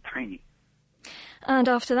actually tiny? And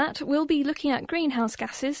after that, we'll be looking at greenhouse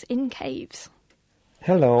gases in caves.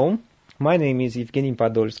 Hello, my name is Evgeny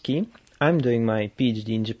Podolsky. I'm doing my PhD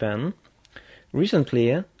in Japan.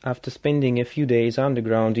 Recently, after spending a few days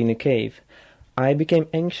underground in a cave, I became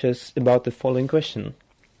anxious about the following question.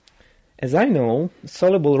 As I know,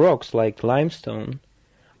 soluble rocks like limestone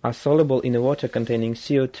are soluble in a water containing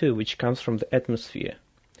CO2 which comes from the atmosphere.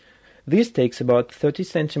 This takes about 30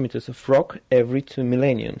 centimeters of rock every 2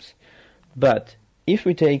 millenniums. But if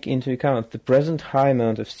we take into account the present high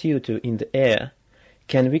amount of CO2 in the air,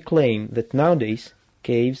 can we claim that nowadays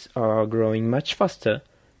caves are growing much faster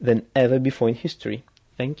than ever before in history?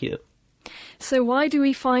 Thank you. So why do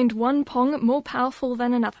we find one Pong more powerful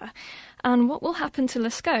than another? And what will happen to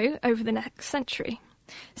Lascaux over the next century?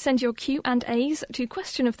 Send your Q&As to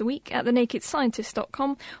Question of the Week at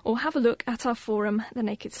thenakedscientist.com or have a look at our forum,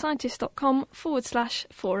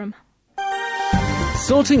 thenakedscientist.com/forum.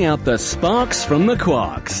 Sorting out the sparks from the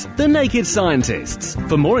quarks. The Naked Scientists.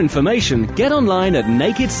 For more information, get online at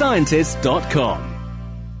nakedscientist.com.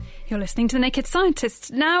 You're listening to The Naked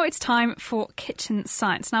Scientist. Now it's time for kitchen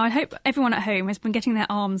science. Now I hope everyone at home has been getting their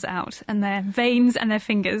arms out and their veins and their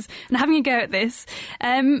fingers and having a go at this.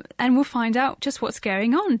 And we'll find out just what's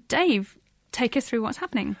going on. Dave, take us through what's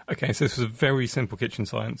happening. Okay, so this was a very simple kitchen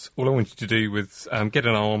science. All I wanted to do was get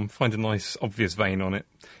an arm, find a nice obvious vein on it.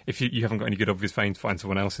 If you haven't got any good obvious veins, find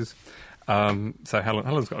someone else's. So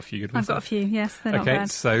Helen's got a few good ones. I've got a few, yes, they're not bad. Okay,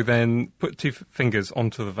 so then put 2 fingers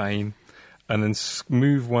onto the vein and then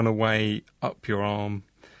move one away up your arm,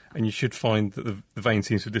 and you should find that the vein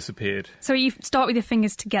seems to have disappeared. So you start with your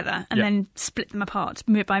fingers together and then split them apart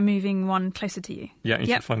by moving one closer to you. Yeah, and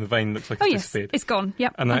you should find the vein looks like it's disappeared. It's gone,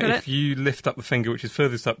 yep. And if you lift up the finger which is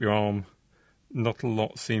furthest up your arm, not a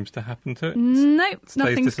lot seems to happen to it. No,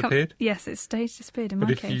 nothing's disappeared. Yes, it stays disappeared in my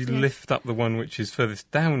case. But if you lift up the one which is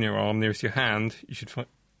furthest down your arm, nearest your hand, you should find...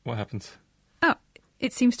 What happens? Oh,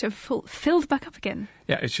 it seems to have filled back up again.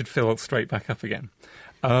 Yeah, it should fill straight back up again.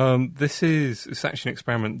 It's actually an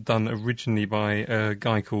experiment done originally by a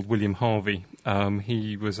guy called William Harvey.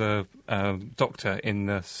 He was a doctor in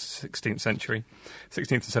the 16th and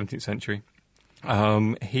 17th century.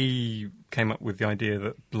 He came up with the idea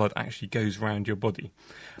that blood actually goes around your body.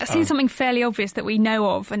 That seems something fairly obvious that we know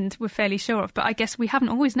of and we're fairly sure of, but I guess we haven't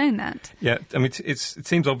always known that. Yeah, I mean, it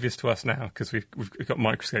seems obvious to us now because we've got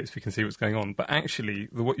microscopes, we can see what's going on. But actually,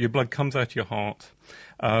 your blood comes out of your heart,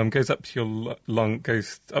 goes up to your lung,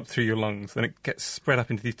 goes up through your lungs, then it gets spread up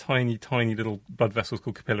into these tiny, tiny little blood vessels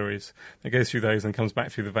called capillaries. It goes through those and comes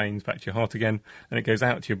back through the veins, back to your heart again. Then it goes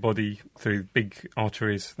out to your body through big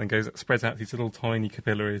arteries, then spreads out these little tiny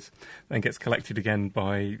capillaries, then gets collected again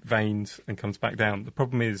by veins and comes back down. The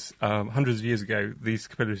problem is, hundreds of years ago, these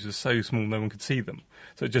capillaries were so small no one could see them.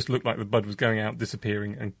 So it just looked like the blood was going out,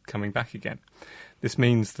 disappearing and coming back again. This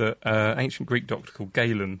means that an ancient Greek doctor called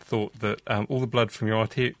Galen thought that all the blood from your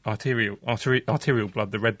arterial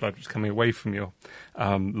blood, the red blood which is coming away from your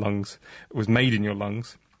lungs, was made in your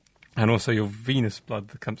lungs. And also your venous blood,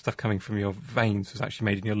 the stuff coming from your veins, was actually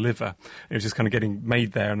made in your liver. It was just kind of getting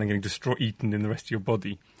made there and then getting eaten in the rest of your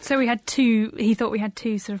body. So he thought we had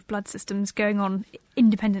two sort of blood systems going on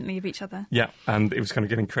independently of each other. Yeah, and it was kind of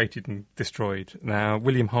getting created and destroyed. Now,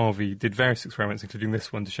 William Harvey did various experiments, including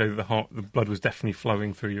this one, to show that the blood was definitely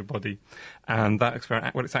flowing through your body. And that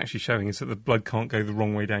experiment, what it's actually showing is that the blood can't go the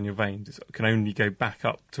wrong way down your veins. It can only go back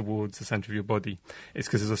up towards the centre of your body. It's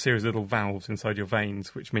because there's a series of little valves inside your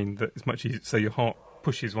veins, which mean that it's much easier. So your heart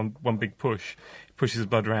pushes one big push, pushes the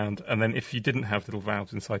blood around, and then if you didn't have little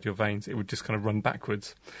valves inside your veins, it would just kind of run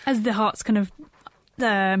backwards. As the heart's kind of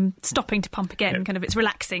stopping to pump again, kind of it's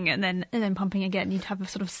relaxing and then pumping again. You'd have a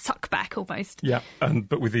sort of suck back almost. Yeah,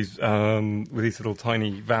 but with these little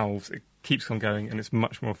tiny valves, it keeps on going and it's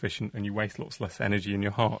much more efficient and you waste lots less energy in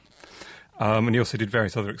your heart. And he also did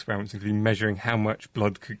various other experiments, including measuring how much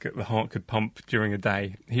blood the heart could pump during a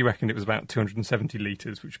day. He reckoned it was about 270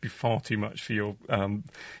 litres, which would be far too much for your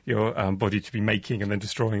body to be making and then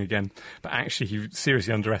destroying again. But actually, he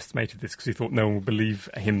seriously underestimated this because he thought no one would believe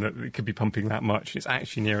him that it could be pumping that much. It's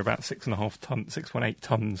actually near about 6.8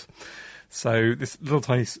 tons. So this little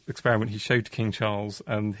tiny experiment he showed to King Charles,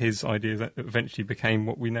 and his ideas eventually became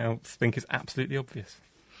what we now think is absolutely obvious.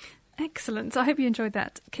 Excellent. So I hope you enjoyed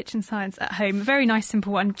that kitchen science at home. A very nice,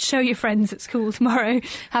 simple one. Show your friends at school tomorrow.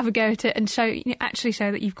 Have a go at it and actually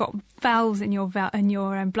show that you've got valves in your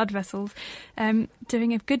blood vessels,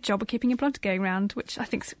 doing a good job of keeping your blood going round, which I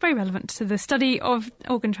think is very relevant to the study of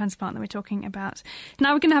organ transplant that we're talking about.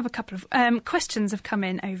 Now we're going to have a couple of questions have come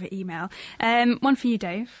in over email. One for you,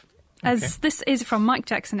 Dave. This is from Mike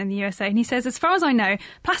Jackson in the USA, and he says, as far as I know,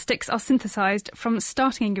 plastics are synthesised from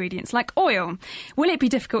starting ingredients like oil. Will it be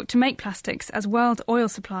difficult to make plastics as world oil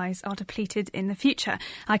supplies are depleted in the future?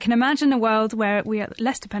 I can imagine a world where we are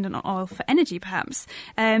less dependent on oil for energy, perhaps,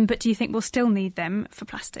 but do you think we'll still need them for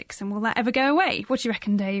plastics, and will that ever go away? What do you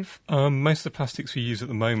reckon, Dave? Most of the plastics we use at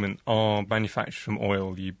the moment are manufactured from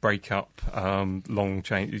oil. You break up long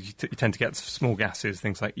chains. You tend to get small gases,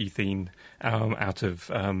 things like ethene, out of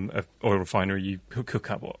oil refinery. You cook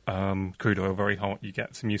up crude oil very hot, you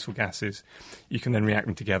get some useful gases, you can then react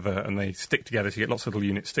them together and they stick together, so you get lots of little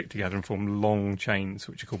units stick together and form long chains,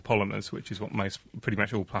 which are called polymers, which is what pretty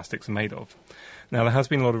much all plastics are made of. Now, there has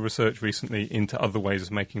been a lot of research recently into other ways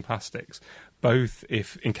of making plastics, both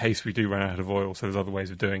in case we do run out of oil, so there's other ways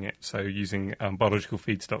of doing it, so using biological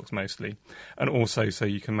feedstocks mostly, and also so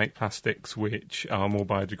you can make plastics which are more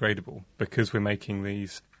biodegradable, because we're making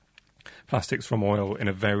these plastics from oil in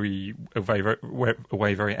a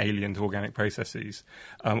way very alien to organic processes.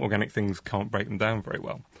 Organic things can't break them down very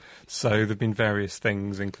well. So there have been various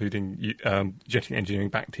things, including genetically engineering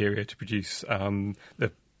bacteria to produce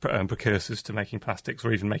the precursors to making plastics,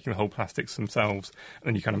 or even making the whole plastics themselves, and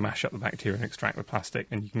then you kind of mash up the bacteria and extract the plastic,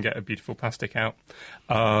 and you can get a beautiful plastic out.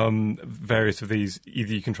 Various of these,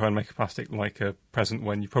 either you can try and make a plastic like a present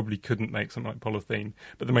one, you probably couldn't make something like polythene,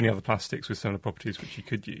 but there are many other plastics with similar properties which you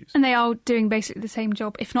could use. And they are doing basically the same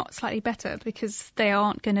job, if not slightly better, because they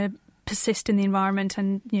aren't going to persist in the environment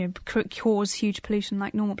and cause huge pollution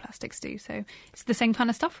like normal plastics do. So it's the same kind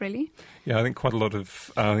of stuff, really. Yeah, I think quite a lot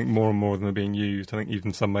of, I think more and more of them are being used. I think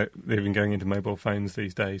even some they're even going into mobile phones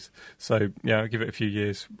these days. So yeah, I'll give it a few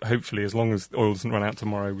years. Hopefully, as long as oil doesn't run out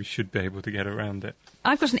tomorrow, we should be able to get around it.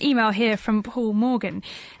 I've got an email here from Paul Morgan.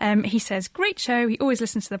 He says, great show. He always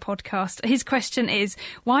listens to the podcast. His question is,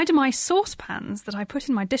 why do my saucepans that I put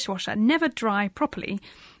in my dishwasher never dry properly,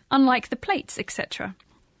 unlike the plates, etc.?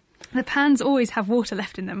 The pans always have water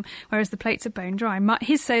left in them, whereas the plates are bone dry.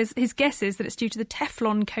 His guess is that it's due to the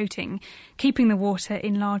Teflon coating, keeping the water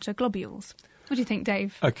in larger globules. What do you think,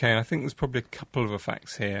 Dave? OK, I think there's probably a couple of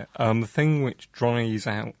effects here. The thing which dries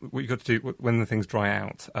out, what you've got to do when the things dry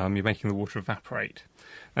out, you're making the water evaporate.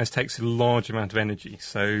 This takes a large amount of energy.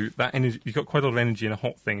 So that energy, you've got quite a lot of energy in a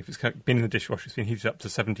hot thing. If it's been in the dishwasher, it's been heated up to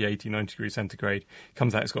 70, 80, 90 degrees centigrade, it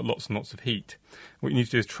comes out, it's got lots and lots of heat. What you need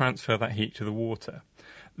to do is transfer that heat to the water.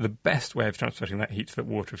 The best way of transferring that heat to the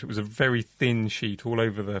water, if it was a very thin sheet all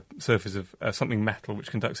over the surface of something metal which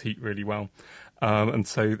conducts heat really well, and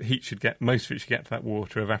so the heat most of it should get to that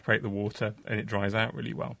water, evaporate the water, and it dries out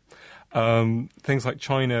really well. Things like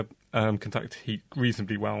china conduct heat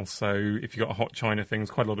reasonably well, so if you've got a hot china thing, there's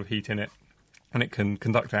quite a lot of heat in it, and it can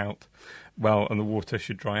conduct out well, and the water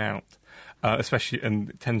should dry out. Especially, and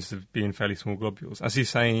it tends to be in fairly small globules. As he's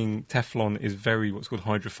saying, Teflon is very what's called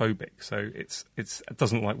hydrophobic, so it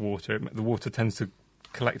doesn't like water. The water tends to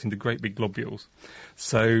collect into great big globules.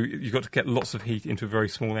 So you've got to get lots of heat into a very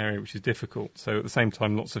small area, which is difficult. So at the same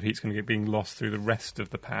time, lots of heat's going to get being lost through the rest of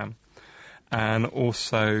the pan. And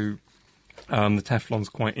also, the Teflon's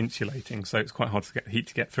quite insulating, so it's quite hard to get heat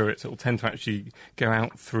to get through it. So it will tend to actually go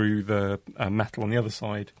out through the metal on the other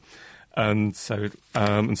side. And so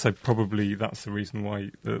probably that's the reason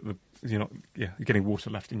why you're getting water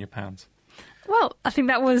left in your pans. Well, I think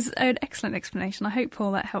that was an excellent explanation. I hope,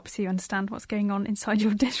 Paul, that helps you understand what's going on inside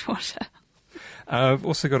your dishwasher. I've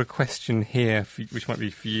also got a question here, which might be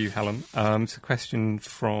for you, Helen. It's a question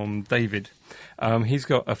from David. He's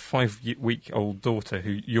got a 5-week-old daughter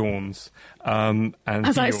who yawns. And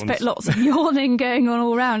as I expect, lots of yawning going on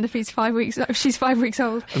all round if she's 5 weeks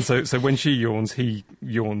old. And so when she yawns, he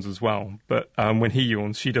yawns as well. But when he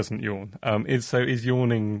yawns, she doesn't yawn. Is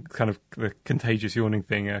yawning kind of the contagious yawning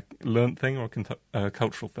thing a learnt thing or a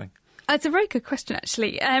cultural thing? It's a very good question,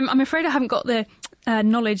 actually. I'm afraid I haven't got the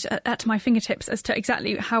knowledge at my fingertips as to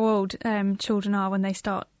exactly how old children are when they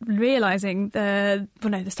start realising they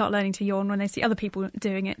start learning to yawn when they see other people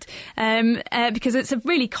doing it. Because it's a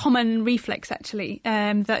really common reflex, actually,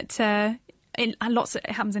 that it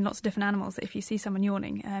happens in lots of different animals that if you see someone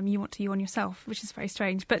yawning, you want to yawn yourself, which is very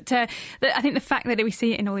strange. But I think the fact that we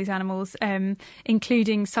see it in all these animals,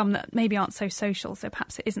 including some that maybe aren't so social, so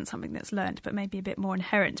perhaps it isn't something that's learnt, but maybe a bit more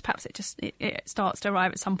inherent. Perhaps it starts to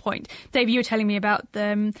arrive at some point. Dave, you were telling me about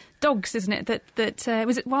dogs, isn't it? That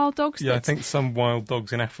was it wild dogs? Yeah, I think some wild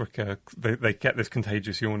dogs in Africa, they get this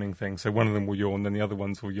contagious yawning thing. So one of them will yawn, then the other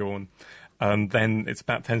ones will yawn. Then it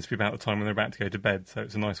tends to be about the time when they're about to go to bed, so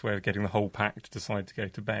it's a nice way of getting the whole pack to decide to go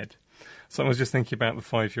to bed. So I was just thinking about the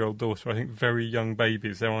 5-year-old daughter. I think very young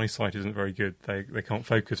babies, their eyesight isn't very good. They can't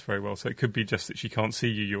focus very well, so it could be just that she can't see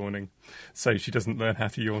you yawning, so she doesn't learn how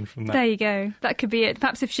to yawn from that. There you go. That could be it.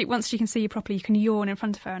 Perhaps once she can see you properly, you can yawn in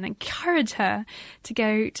front of her and encourage her to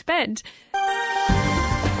go to bed.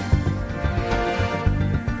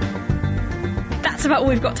 That's about all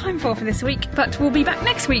we've got time for this week, but we'll be back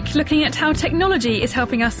next week looking at how technology is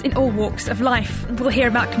helping us in all walks of life. We'll hear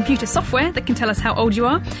about computer software that can tell us how old you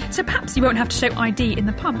are, so perhaps you won't have to show ID in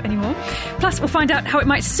the pub anymore. Plus, we'll find out how it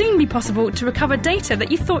might soon be possible to recover data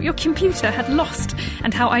that you thought your computer had lost,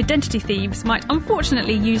 and how identity thieves might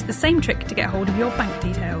unfortunately use the same trick to get hold of your bank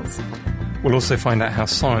details. We'll also find out how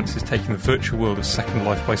science is taking the virtual world of Second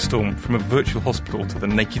Life by storm, from a virtual hospital to the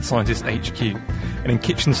Naked Scientist HQ. And in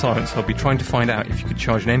Kitchen Science, I'll be trying to find out if you could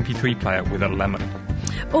charge an MP3 player with a lemon.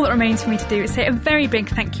 All that remains for me to do is say a very big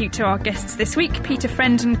thank you to our guests this week, Peter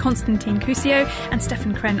Friend and Constantine Cusio, and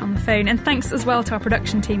Stefan Kren on the phone. And thanks as well to our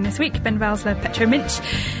production team this week, Ben Valsler, Petro Minch,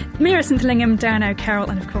 Mira Sinterlingham, Diana O'Carroll,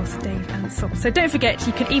 and of course Dave Ansell. So don't forget,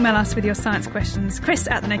 you can email us with your science questions,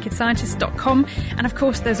 chris@thenakedscientist.com. And of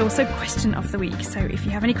course, there's also Question of the Week. So if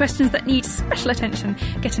you have any questions that need special attention,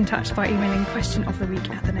 get in touch by emailing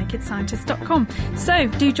questionoftheweek@thenakedscientist.com. So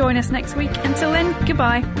do join us next week. Until then,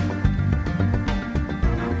 goodbye.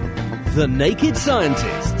 The Naked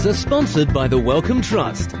Scientists are sponsored by the Wellcome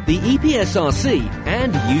Trust, the EPSRC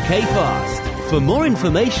and UK Fast. For more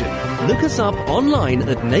information, look us up online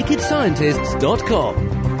at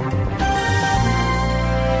nakedscientists.com.